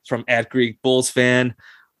another from at Greek Bulls fan.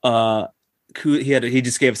 He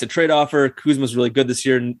just gave us a trade offer. Kuzma's really good this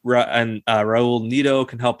year, and Raul Neto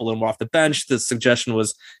can help a little more off the bench. The suggestion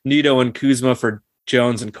was Neto and Kuzma for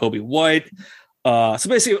Jones and Kobe White. So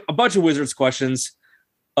basically, a bunch of Wizards questions.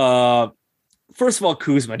 First of all,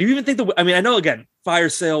 Kuzma. Do you even think I know, again, fire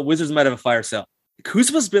sale. Wizards might have a fire sale.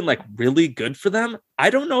 Kuzma's been like really good for them.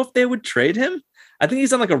 I don't know if they would trade him. I think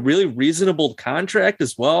he's on like a really reasonable contract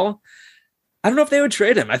as well. I don't know if they would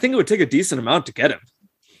trade him. I think it would take a decent amount to get him.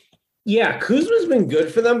 Yeah, Kuzma's been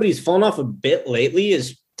good for them, but he's fallen off a bit lately.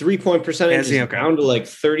 His 3-point percentage is down to like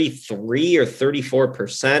 33 or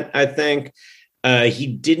 34%, I think. He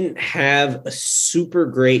didn't have a super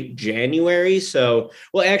great January.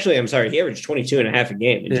 Actually, I'm sorry. He averaged 22.5 a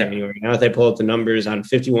game in January. Now that they pull up the numbers on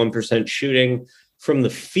 51% shooting from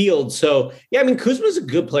the field. So, yeah, I mean, Kuzma's a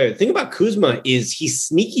good player. The thing about Kuzma is he's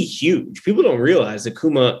sneaky huge. People don't realize that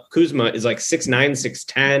Kuzma is like 6'9",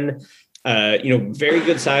 6'10", very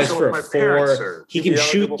good size for a 4. He can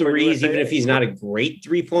shoot threes, even if he's not a great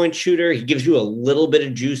 3-point shooter. He gives you a little bit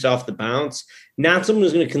of juice off the bounce. Not someone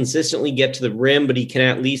who's going to consistently get to the rim, but he can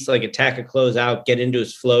at least like attack a closeout, get into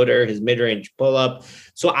his floater, his mid-range pull-up.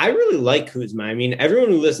 So I really like Kuzma. I mean, everyone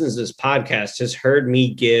who listens to this podcast has heard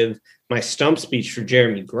me give my stump speech for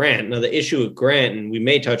Jeremy Grant. Now, the issue with Grant, and we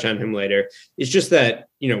may touch on him later, is just that,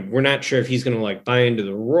 we're not sure if he's going to like buy into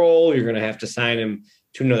the role. You're going to have to sign him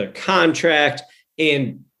to another contract.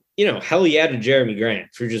 And, hell yeah to Jeremy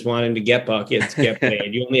Grant for just wanting to get buckets, get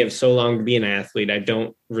paid. You only have so long to be an athlete. I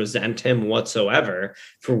don't resent him whatsoever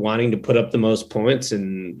for wanting to put up the most points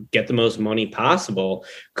and get the most money possible.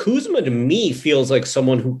 Kuzma, to me, feels like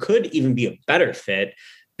someone who could even be a better fit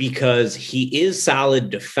because he is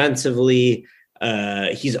solid defensively.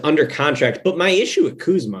 He's under contract. But my issue with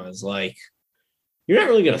Kuzma is like, you're not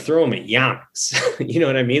really going to throw him at Giannis. You know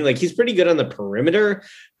what I mean? Like, he's pretty good on the perimeter,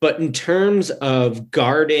 but in terms of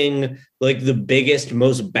guarding like the biggest,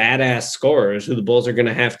 most badass scorers who the Bulls are going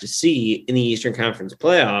to have to see in the Eastern Conference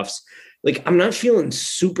playoffs, like I'm not feeling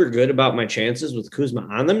super good about my chances with Kuzma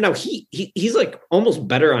on them. Now he's like almost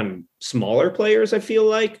better on smaller players, I feel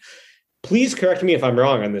like. Please correct me if I'm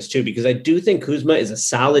wrong on this too, because I do think Kuzma is a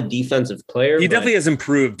solid defensive player. He definitely has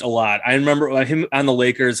improved a lot. I remember him on the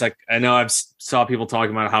Lakers. Like I know I've saw people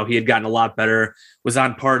talking about how he had gotten a lot better, was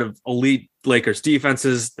on part of elite Lakers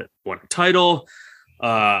defenses that won a title.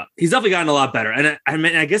 He's definitely gotten a lot better. And I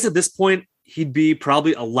mean, I guess at this point he'd be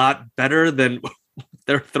probably a lot better than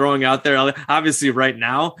they're throwing out there, obviously right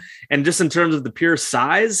now. And just in terms of the pure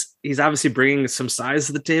size, he's obviously bringing some size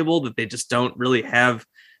to the table that they just don't really have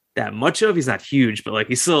that much of. He's not huge, but like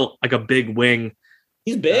he's still like a big wing.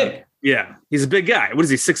 He's big. Yeah, he's a big guy. What is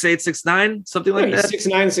he, 6'8", 6'9", something like that? 6'9",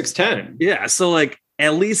 6'10". Yeah, so like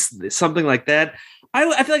at least something like that.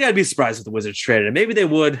 I feel like I'd be surprised if the Wizards traded him. Maybe they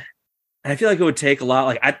would. I feel like it would take a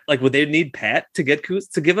lot. Like would they need Pat to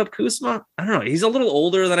give up Kuzma? I don't know. He's a little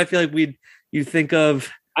older than I feel like you think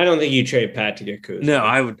of. I don't think you trade Pat to get Kuzma.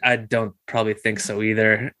 No, I don't probably think so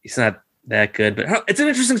either. He's not that good, but it's an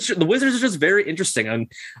interesting. The Wizards are just very interesting.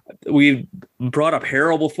 And we brought up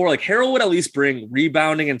Harrell before. Like Harrell would at least bring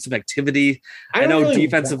rebounding and some activity. I know really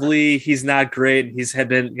defensively he's not great. He's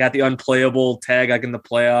got the unplayable tag like in the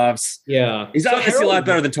playoffs. Yeah, he's obviously a lot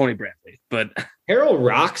better than Tony Bradley. But Harrell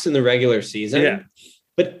rocks in the regular season. Yeah,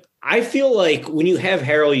 but I feel like when you have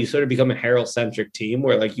Harrell, you sort of become a Harrell-centric team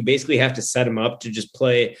where like you basically have to set him up to just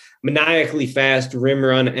play maniacally fast, rim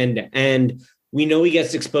run end to end. We know he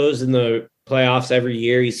gets exposed in the playoffs every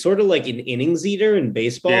year. He's sort of like an innings eater in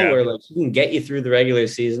baseball where like he can get you through the regular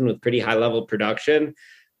season with pretty high level production.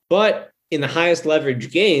 But in the highest leverage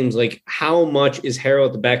games, like how much is Harrell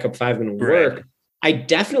at the backup five going to work? Right. I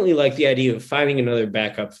definitely like the idea of finding another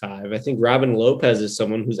backup five. I think Robin Lopez is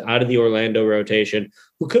someone who's out of the Orlando rotation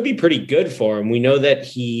who could be pretty good for him. We know that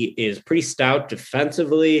he is pretty stout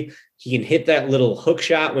defensively. He can hit that little hook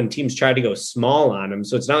shot when teams try to go small on him.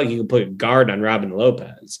 So it's not like you can put a guard on Robin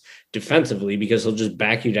Lopez defensively because he'll just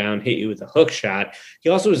back you down, hit you with a hook shot. He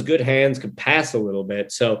also has good hands, could pass a little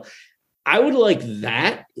bit. So I would like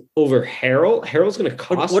that over Harrell. Harrell's going to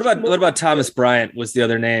cost. What about Thomas Bryant was the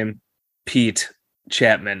other name Pete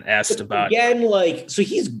Chapman asked about? Again, so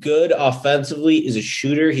he's good offensively, is a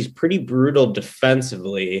shooter. He's pretty brutal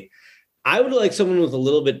defensively. I would like someone with a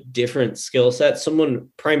little bit different skill set, someone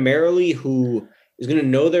primarily who is going to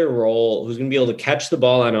know their role, who's going to be able to catch the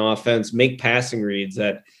ball on offense, make passing reads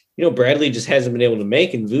that, Bradley just hasn't been able to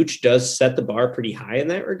make. And Vooch does set the bar pretty high in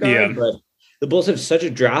that regard. But the Bulls have such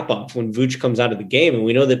a drop off when Vooch comes out of the game. And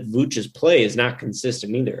we know that Vooch's play is not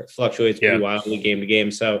consistent either. It fluctuates pretty wildly game to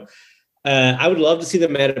game. So I would love to see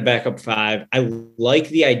them at a backup five. I like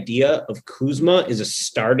the idea of Kuzma is a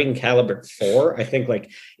starting caliber 4. I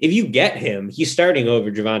think if you get him, he's starting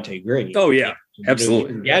over Javonte Green. Oh yeah,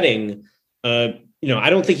 absolutely. I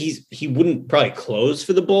don't think he wouldn't probably close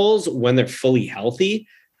for the Bulls when they're fully healthy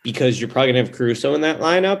because you're probably gonna have Caruso in that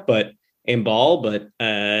lineup, and Ball. But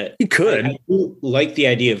he could. I do like the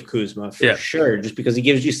idea of Kuzma for sure, just because he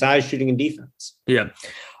gives you size, shooting, and defense. Yeah.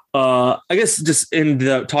 I guess just in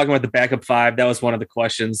talking about the backup five, that was one of the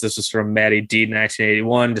questions. This was from Matty D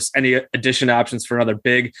 1981. Just any addition options for another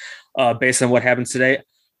big, based on what happens today.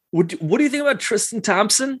 What do you think about Tristan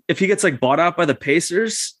Thompson if he gets bought out by the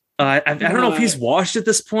Pacers? I don't know if he's washed at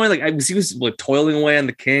this point. He was toiling away on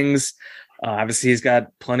the Kings. Obviously, he's got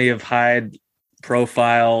plenty of high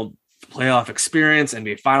profile playoff experience,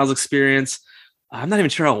 NBA Finals experience. I'm not even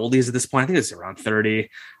sure how old he is at this point. I think it's around 30.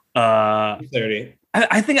 30.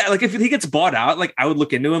 I think if he gets bought out, I would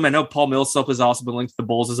look into him. I know Paul Millsap has also been linked to the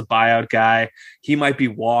Bulls as a buyout guy. He might be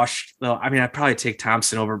washed though. I mean, I'd probably take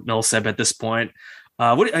Thompson over Millsap at this point.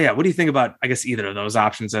 What do you think about, I guess, either of those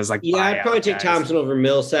options as I'd probably take Thompson over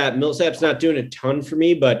Millsap. Millsap's not doing a ton for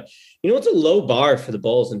me, but it's a low bar for the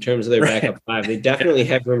Bulls in terms of their backup five. They definitely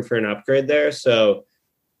have room for an upgrade there. So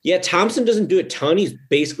yeah, Thompson doesn't do a ton. He's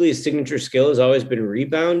basically his signature skill has always been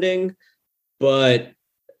rebounding, but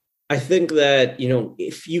I think that,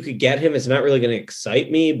 if you could get him, it's not really going to excite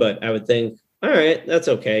me, but I would think, all right, that's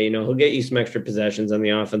okay. He'll get you some extra possessions on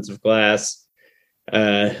the offensive glass.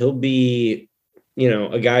 He'll be,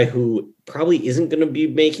 a guy who probably isn't going to be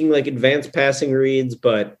making advanced passing reads,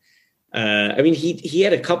 but he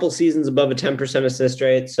had a couple seasons above a 10% assist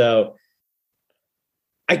rate. So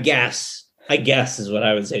I guess is what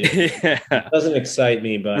I would say. It doesn't excite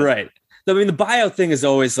me, but right. I mean, the buyout thing is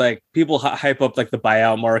always people hype up the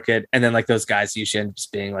buyout market, and then those guys usually end up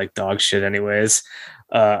just being dog shit anyways.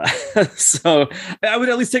 So I would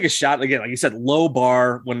at least take a shot again, like you said, low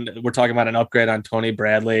bar when we're talking about an upgrade on Tony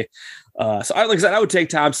Bradley. So I would take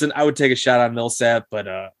Thompson. I would take a shot on Millsap,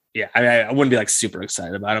 but yeah, I wouldn't be like super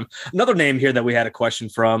excited about him. Another name here that we had a question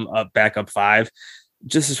from, backup 5.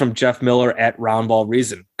 This is from Jeff Miller at Roundball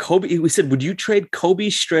Reason. Kobe, we said, would you trade Kobe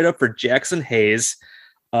straight up for Jackson Hayes?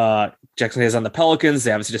 Jackson Hayes on the Pelicans.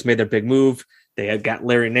 They obviously just made their big move. They had got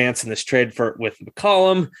Larry Nance in this trade with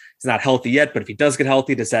McCollum. He's not healthy yet, but if he does get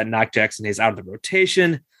healthy, does that knock Jackson Hayes out of the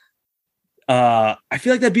rotation? I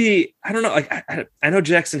feel like that'd be, I don't know. Like I know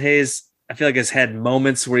Jackson Hayes, I feel like has had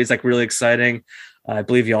moments where he's like really exciting. I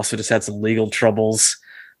believe he also just had some legal troubles,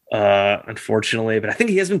 unfortunately, but I think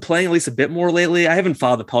he has been playing at least a bit more lately. I haven't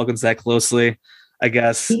followed the Pelicans that closely, I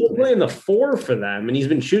guess. He's been playing the 4 for them, and he's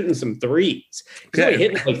been shooting some threes. He's only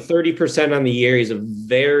hitting like 30% on the year. He's a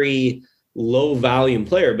very low volume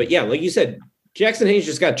player. But yeah, like you said, Jackson Hayes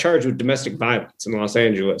just got charged with domestic violence in Los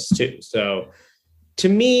Angeles too. So to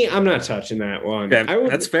me, I'm not touching that one. Okay,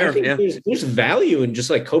 that's fair. Yeah. There's value in just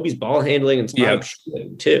like Kobe's ball handling and spot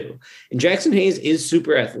shooting too. And Jackson Hayes is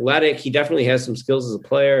super athletic. He definitely has some skills as a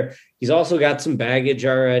player. He's also got some baggage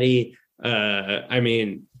already. I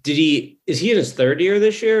mean, is he in his 3rd year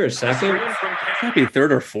this year or 2nd? Might be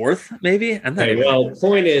 3rd or 4th, maybe. Well, the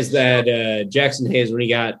point is that Jackson Hayes, when he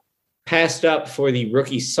got passed up for the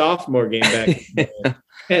rookie sophomore game back,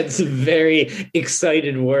 had some very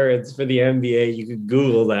excited words for the NBA. You could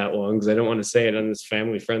Google that one because I don't want to say it on this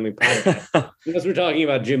family-friendly podcast. Unless we're talking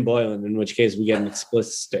about Jim Boylan, in which case we get an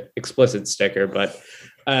explicit sticker. But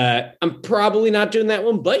I'm probably not doing that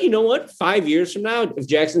one. But you know what? 5 years from now, if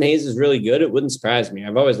Jackson Hayes is really good, it wouldn't surprise me.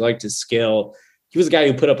 I've always liked his skill. He was a guy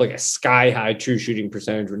who put up like a sky-high true shooting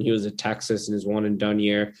percentage when he was at Texas in his one-and-done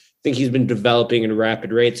year. I think he's been developing at a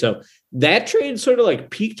rapid rate. So that trade sort of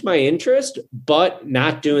like piqued my interest, but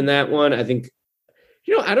not doing that one. I think,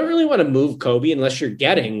 I don't really want to move Kobe unless you're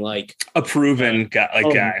getting like a proven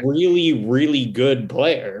guy, really, really good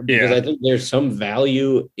player, because I think there's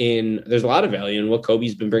a lot of value in what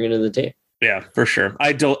Kobe's been bringing to the team. Yeah, for sure.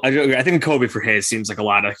 I think Kobe for Hayes seems like a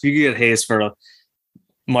lot. If you could get Hayes for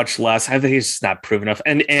much less, I think he's just not proven enough.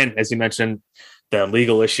 And as you mentioned, the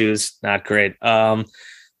legal issues, not great.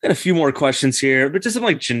 Got a few more questions here, but just some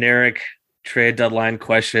like generic trade deadline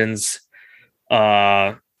questions.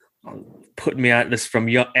 Put me on this from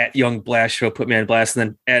at Young Blast Show, put me on blast, and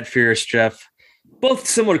then at Furious Jeff. Both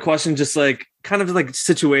similar questions, just like kind of like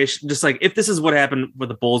situation, just like if this is what happened with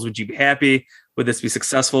the Bulls, would you be happy? Would this be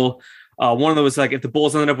successful? One of them was like if the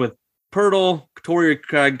Bulls ended up with Pirtle, Torrey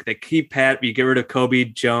Craig, they keep Pat, but you get rid of Kobe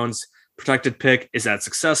Jones, protected pick. Is that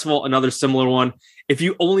successful? Another similar one. If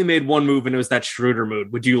you only made one move and it was that Schroeder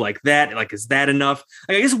move, would you like that? Like, is that enough?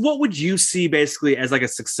 Like, I guess what would you see basically as like a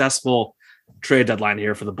successful trade deadline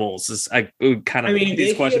here for the Bulls? Is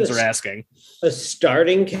these questions are asking. A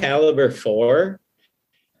starting caliber 4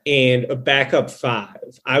 and a backup 5.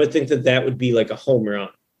 I would think that would be like a home run.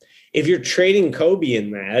 If you're trading Kobe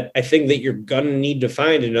in that, I think that you're going to need to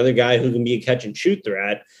find another guy who can be a catch and shoot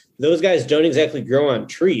threat. Those guys don't exactly grow on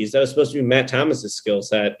trees. That was supposed to be Matt Thomas's skill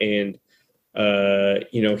set. And,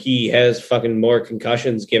 he has fucking more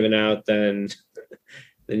concussions given out than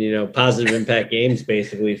positive impact games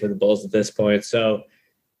basically for the Bulls at this point. So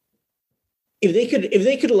if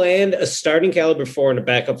they could land a starting caliber 4 and a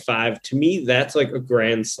backup 5, to me, that's like a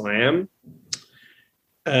grand slam.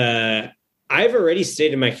 I've already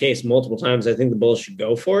stated my case multiple times. I think the Bulls should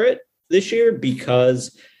go for it this year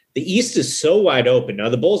because the East is so wide open. Now,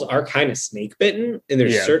 the Bulls are kind of snake bitten, and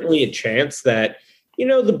there's certainly a chance that,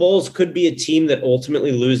 the Bulls could be a team that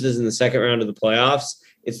ultimately loses in the second round of the playoffs.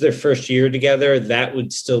 It's their first year together. That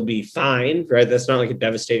would still be fine, right? That's not like a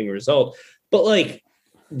devastating result. But like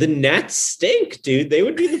the Nets stink, dude. They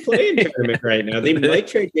would be the play-in tournament right now. They might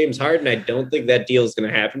trade James Harden. I don't think that deal is going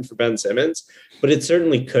to happen for Ben Simmons, but it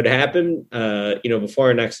certainly could happen, before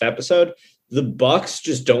our next episode. The Bucks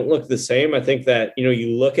just don't look the same. I think that,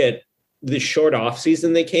 you look at the short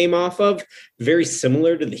offseason they came off of, very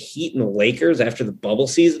similar to the Heat and the Lakers after the bubble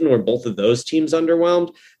season where both of those teams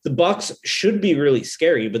underwhelmed. The Bucks should be really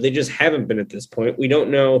scary, but they just haven't been at this point. We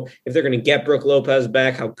don't know if they're going to get Brook Lopez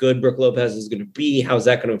back, how good Brook Lopez is going to be, how's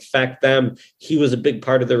that going to affect them. He was a big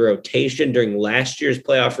part of the rotation during last year's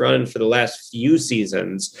playoff run and for the last few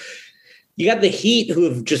seasons. You got the Heat who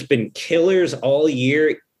have just been killers all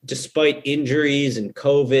year despite injuries and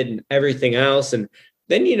COVID and everything else. And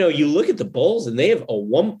then, you look at the Bulls and they have a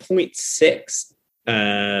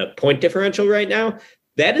 1.6 point differential right now.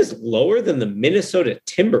 That is lower than the Minnesota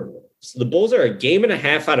Timberwolves. The Bulls are a game and a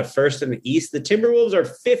half out of first in the East. The Timberwolves are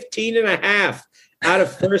 15 and a half out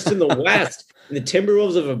of first in the West. And the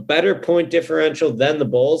Timberwolves have a better point differential than the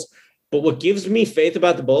Bulls. But what gives me faith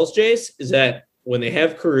about the Bulls, Jace, is that when they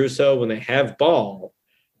have Caruso, when they have Ball,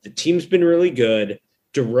 the team's been really good.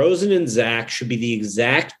 DeRozan and Zach should be the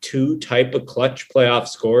exact two type of clutch playoff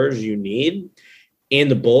scorers you need. And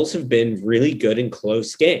the Bulls have been really good in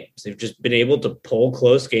close games. They've just been able to pull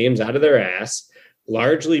close games out of their ass,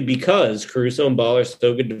 largely because Caruso and Ball are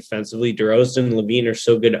so good defensively. DeRozan and LaVine are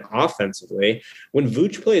so good offensively. When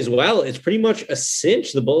Vooch plays well, it's pretty much a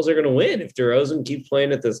cinch the Bulls are going to win if DeRozan keeps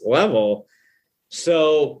playing at this level.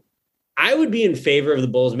 So I would be in favor of the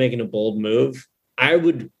Bulls making a bold move. I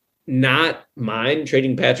would not mind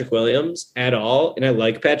trading Patrick Williams at all. And I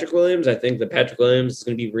like Patrick Williams. I think that Patrick Williams is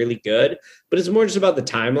going to be really good, but it's more just about the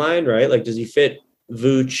timeline, right? Like, does he fit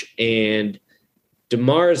Vooch and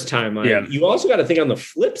DeMar's timeline? Yeah. You also got to think on the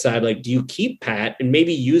flip side, like, do you keep Pat and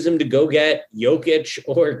maybe use him to go get Jokic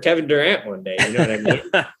or Kevin Durant one day? You know what I mean?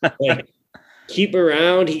 Like, keep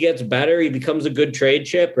around. He gets better. He becomes a good trade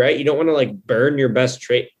chip, right? You don't want to like burn your best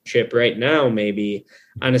trade chip right now, maybe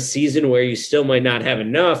on a season where you still might not have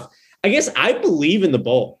enough. I guess I believe in the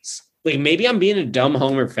Bulls. Like, maybe I'm being a dumb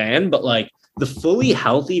homer fan, but like the fully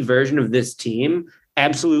healthy version of this team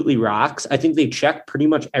absolutely rocks. I think they check pretty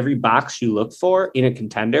much every box you look for in a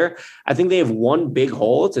contender. I think they have one big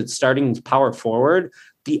hole. It's starting power forward.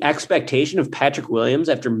 The expectation of Patrick Williams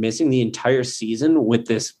after missing the entire season with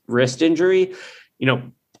this wrist injury,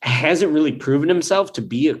 hasn't really proven himself to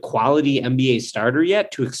be a quality NBA starter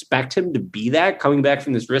yet. To expect him to be that coming back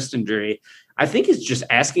from this wrist injury, I think is just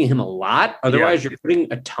asking him a lot. Otherwise, you're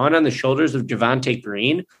putting a ton on the shoulders of Javonte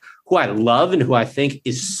Green, who I love and who I think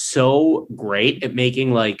is so great at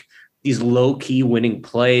making like these low-key winning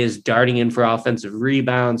plays, darting in for offensive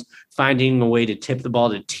rebounds, finding a way to tip the ball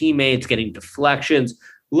to teammates, getting deflections.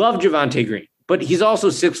 Love Javonte Green, but he's also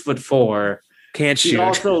 6'4". Can't shoot. He's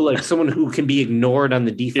also like someone who can be ignored on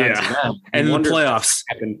the defensive end. And in the playoffs.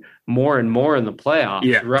 Happen more and more in the playoffs.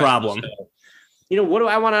 Yeah, right? problem. So, what do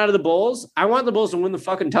I want out of the Bulls? I want the Bulls to win the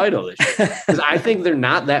fucking title this year because I think they're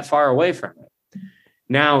not that far away from it.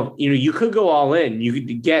 Now, you could go all in. You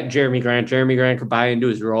could get Jeremy Grant. Jeremy Grant could buy into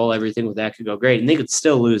his role. Everything with that could go great. And they could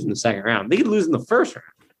still lose in the second round. They could lose in the first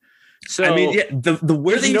round. So, I mean,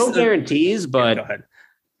 there's no guarantees, but go ahead.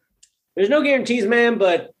 There's no guarantees, man.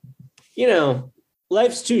 But,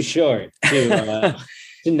 life's too short to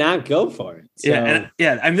not go for it. So.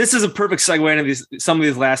 And this is a perfect segue into some of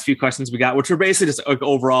these last few questions we got, which were basically just like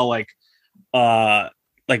overall, like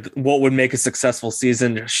what would make a successful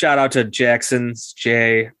season. Shout out to Jackson's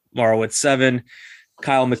Jay Marowitz 7,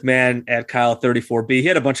 Kyle McMahon at Kyle 34B. He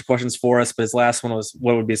had a bunch of questions for us, but his last one was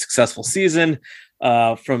what would be a successful season.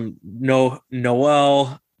 From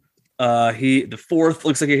Noel. The fourth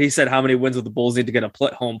looks like he said how many wins would the Bulls need to get a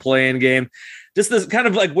home play-in game. Just this kind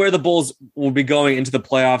of like where the Bulls will be going into the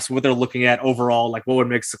playoffs, what they're looking at overall, like what would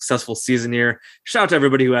make a successful season here. Shout out to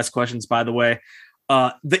everybody who asked questions, by the way.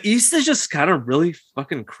 The East is just kind of really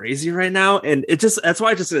fucking crazy right now. And that's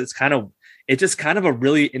why it's kind of a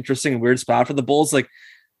really interesting and weird spot for the Bulls. Like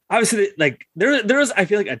obviously like there is, I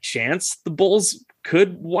feel like a chance the Bulls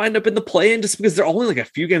could wind up in the play-in just because they're only like a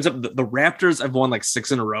few games up. The Raptors have won like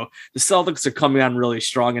 6 in a row. The Celtics are coming on really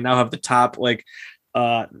strong and now have the top like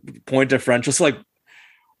point differential. So like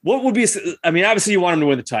what would be, I mean, obviously you want them to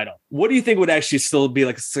win the title. What do you think would actually still be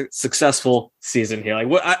like a successful season here? Like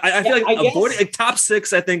what I feel like avoiding like top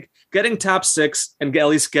 6, I think getting top 6 and at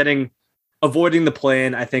least avoiding the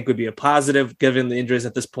play-in, I think would be a positive given the injuries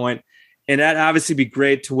at this point. And that obviously be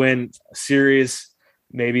great to win a series,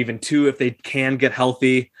 maybe even 2 if they can get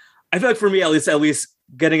healthy. I feel like for me, at least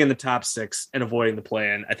getting in the top 6 and avoiding the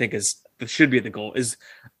play-in, I think should be the goal, is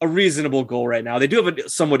a reasonable goal right now. They do have a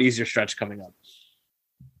somewhat easier stretch coming up.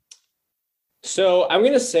 So I'm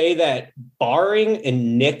going to say that barring a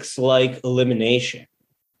Knicks-like elimination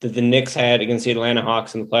that the Knicks had against the Atlanta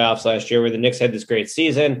Hawks in the playoffs last year, where the Knicks had this great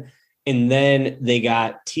season, and then they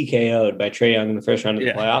got TKO'd by Trae Young in the first round of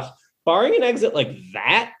the playoffs, barring an exit like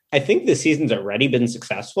that, I think the season's already been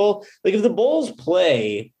successful. Like if the Bulls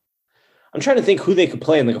play, I'm trying to think who they could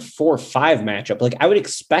play in like a 4-5 matchup. Like I would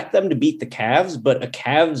expect them to beat the Cavs, but a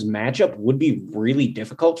Cavs matchup would be really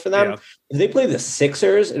difficult for them. Yeah. If they play the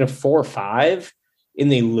Sixers in a 4-5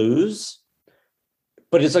 and they lose,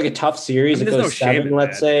 but it's like a tough series. It goes 7,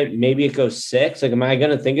 let's say. Maybe it goes 6. Like, am I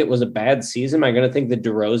going to think it was a bad season? Am I going to think the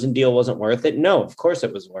DeRozan deal wasn't worth it? No, of course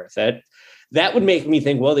it was worth it. That would make me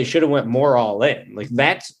think, well, they should have went more all in. Like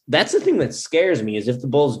that's the thing that scares me is if the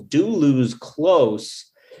Bulls do lose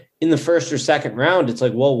close in the first or second round, it's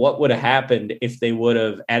like, well, what would have happened if they would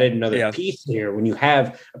have added another piece here when you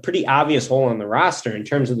have a pretty obvious hole on the roster in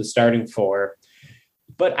terms of the starting 4?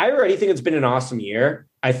 But I already think it's been an awesome year.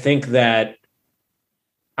 I think that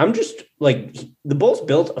I'm just like the Bulls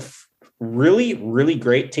built a really, really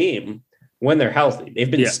great team when they're healthy.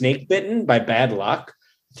 They've been snake bitten by bad luck.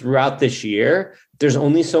 throughout this year, there's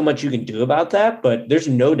only so much you can do about that. But there's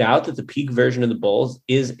no doubt that the peak version of the Bulls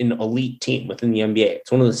is an elite team within the NBA.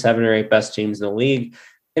 It's one of the 7 or 8 best teams in the league.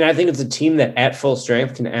 And I think it's a team that at full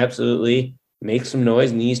strength can absolutely make some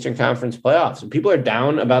noise in the Eastern Conference playoffs. And people are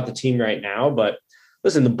down about the team right now, but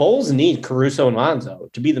listen, the Bulls need Caruso and Lonzo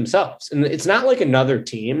to be themselves. And it's not like another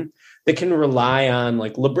team that can rely on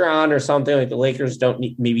like LeBron or something. Like the Lakers don't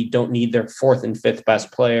need their 4th and 5th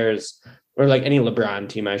best players, or like any LeBron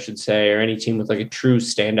team, I should say, or any team with like a true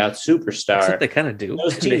standout superstar. That's what they kind of do.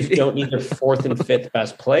 Those teams don't need their 4th and 5th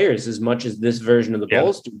best players as much as this version of the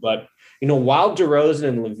Bulls do. But while DeRozan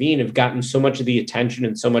and LaVine have gotten so much of the attention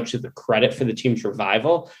and so much of the credit for the team's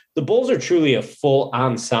revival, the Bulls are truly a full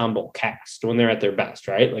ensemble cast when they're at their best,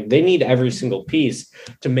 right? Like they need every single piece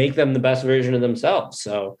to make them the best version of themselves.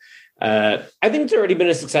 So I think it's already been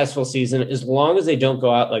a successful season as long as they don't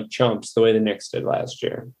go out like chumps the way the Knicks did last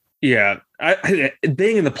year. Yeah,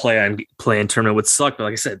 being in the play-in tournament would suck, but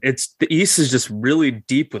like I said, the East is just really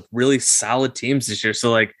deep with really solid teams this year.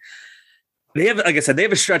 So like they have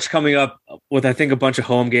a stretch coming up with I think a bunch of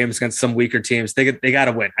home games against some weaker teams. They got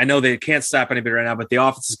to win. I know they can't stop anybody right now, but the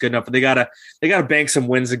offense is good enough. But they gotta bank some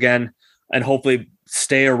wins again and hopefully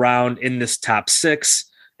stay around in this top 6.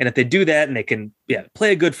 And if they do that and they can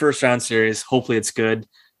play a good first round series, hopefully it's good.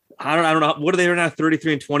 I don't know what are they right now,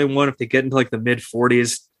 33-21. If they get into like the mid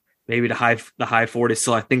 40s. Maybe the high 40s.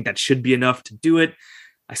 So I think that should be enough to do it.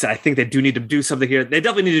 I think they do need to do something here. They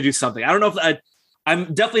definitely need to do something. I don't know if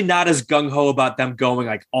I'm definitely not as gung-ho about them going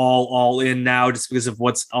like all in now just because of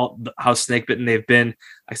how snake bitten they've been.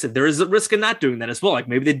 I said there is a risk of not doing that as well. Like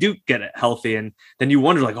maybe they do get it healthy and then you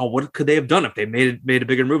wonder like, oh, what could they have done if they made a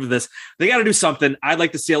bigger move of this? They got to do something. I'd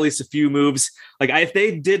like to see at least a few moves. Like if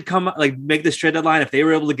they did come like make this trade deadline, if they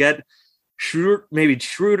were able to get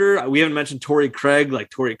Schroeder. We haven't mentioned Torrey Craig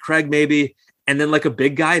maybe. And then like a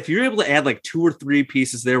big guy, if you're able to add like 2 or 3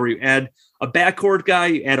 pieces there where you add a backcourt guy,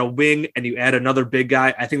 you add a wing, and you add another big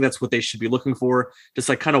guy, I think that's what they should be looking for. Just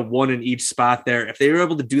like kind of one in each spot there. If they were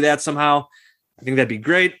able to do that somehow, I think that'd be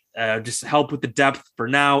great. Just help with the depth for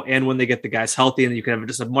now. And when they get the guys healthy, and you can have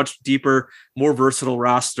just a much deeper, more versatile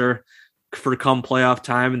roster for come playoff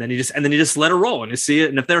time. And then you just let it roll and you see it.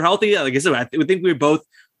 And if they're healthy, like I said, I think we both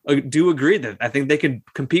do agree that I think they can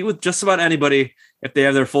compete with just about anybody if they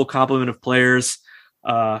have their full complement of players.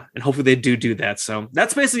 And hopefully they do that. So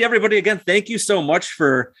that's basically everybody. Again, thank you so much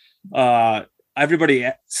for everybody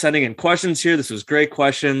sending in questions here. This was great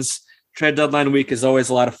questions. Trade deadline week is always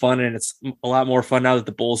a lot of fun, and it's a lot more fun now that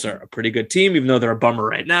the Bulls are a pretty good team, even though they're a bummer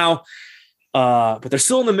right now. But they're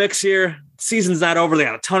still in the mix here. Season's not over. They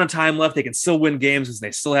got a ton of time left. They can still win games because they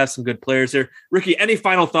still have some good players here. Ricky, any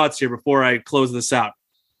final thoughts here before I close this out?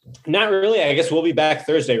 Not really. I guess we'll be back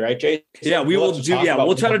Thursday, right, Jay? Yeah, we will do. Yeah,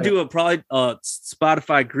 we'll try to do a probably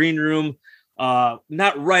Spotify green room.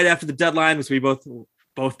 Not right after the deadline, because we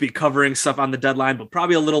both be covering stuff on the deadline, but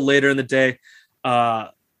probably a little later in the day.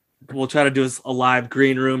 We'll try to do a live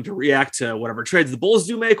green room to react to whatever trades the Bulls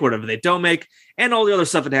do make, whatever they don't make, and all the other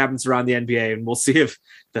stuff that happens around the NBA. And we'll see if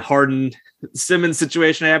the Harden-Simmons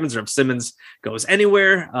situation happens or if Simmons goes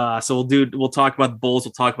anywhere. So we'll talk about the Bulls.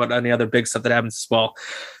 We'll talk about any other big stuff that happens as well.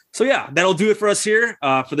 So yeah, that'll do it for us here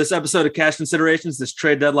for this episode of Cash Considerations, this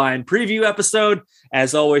trade deadline preview episode.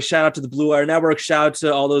 As always, shout out to the Blue Wire Network. Shout out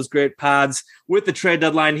to all those great pods with the trade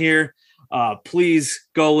deadline here. Please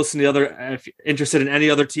go listen to the other, if you're interested in any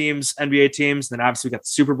other teams, NBA teams. Then obviously we got the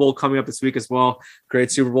Super Bowl coming up this week as well.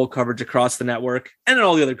 Great Super Bowl coverage across the network and then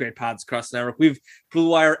all the other great pods across the network. We've Blue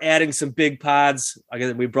Wire adding some big pods.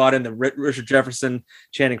 Again, we brought in the Richard Jefferson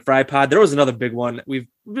Channing Frye pod. There was another big one. We've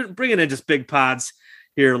been bringing in just big pods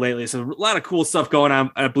here lately. So a lot of cool stuff going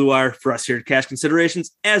on at Blue Wire for us here at Cash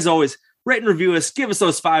Considerations. As always, rate and review us. Give us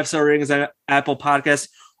those 5-star ratings on Apple Podcasts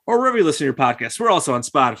or wherever you listen to your podcasts. We're also on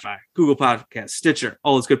Spotify, Google Podcasts, Stitcher,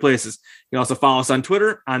 all those good places. You can also follow us on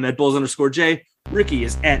Twitter. I'm at Bulls_J. Ricky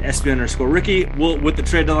is at SB_Ricky. With the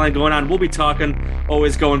trade deadline going on, we'll be talking,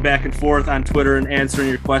 always going back and forth on Twitter and answering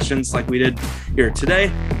your questions like we did here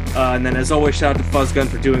today. And then as always, shout out to Fuzzgun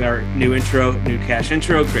for doing our new Cash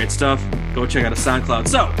intro. Great stuff. Go check out a SoundCloud.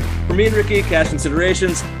 So for me and Ricky, Cash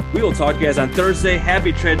Considerations, we will talk to you guys on Thursday.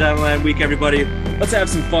 Happy trade deadline week, everybody. Let's have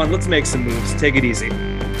some fun. Let's make some moves. Take it easy.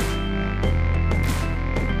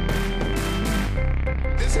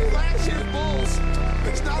 This is last year's Bulls.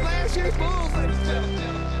 It's not last year's Bulls, ladies and gentlemen.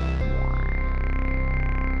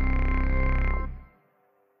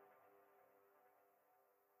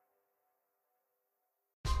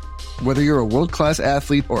 Whether you're a world-class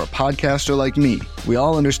athlete or a podcaster like me, we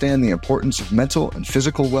all understand the importance of mental and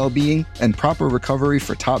physical well-being and proper recovery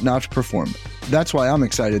for top-notch performance. That's why I'm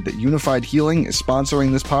excited that Unified Healing is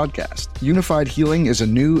sponsoring this podcast. Unified Healing is a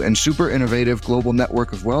new and super innovative global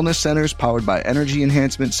network of wellness centers powered by Energy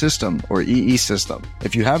Enhancement System, or EE System.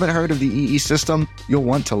 If you haven't heard of the EE System, you'll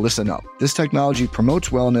want to listen up. This technology promotes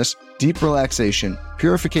wellness, deep relaxation,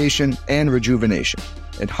 purification, and rejuvenation.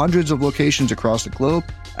 At hundreds of locations across the globe,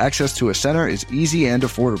 access to a center is easy and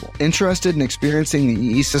affordable. Interested in experiencing the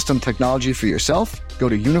EE System technology for yourself? Go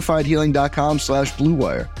to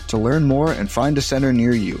unifiedhealing.com/bluewire to learn more and find a center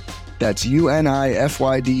near you. That's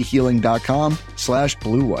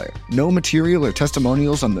unifydhealing.com/bluewire. No material or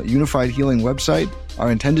testimonials on the Unified Healing website are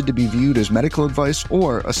intended to be viewed as medical advice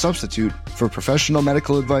or a substitute for professional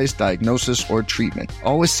medical advice, diagnosis, or treatment.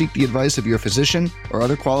 Always seek the advice of your physician or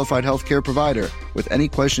other qualified healthcare provider with any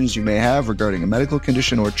questions you may have regarding a medical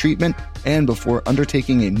condition or treatment and before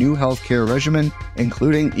undertaking a new healthcare regimen,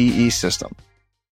 including EE System.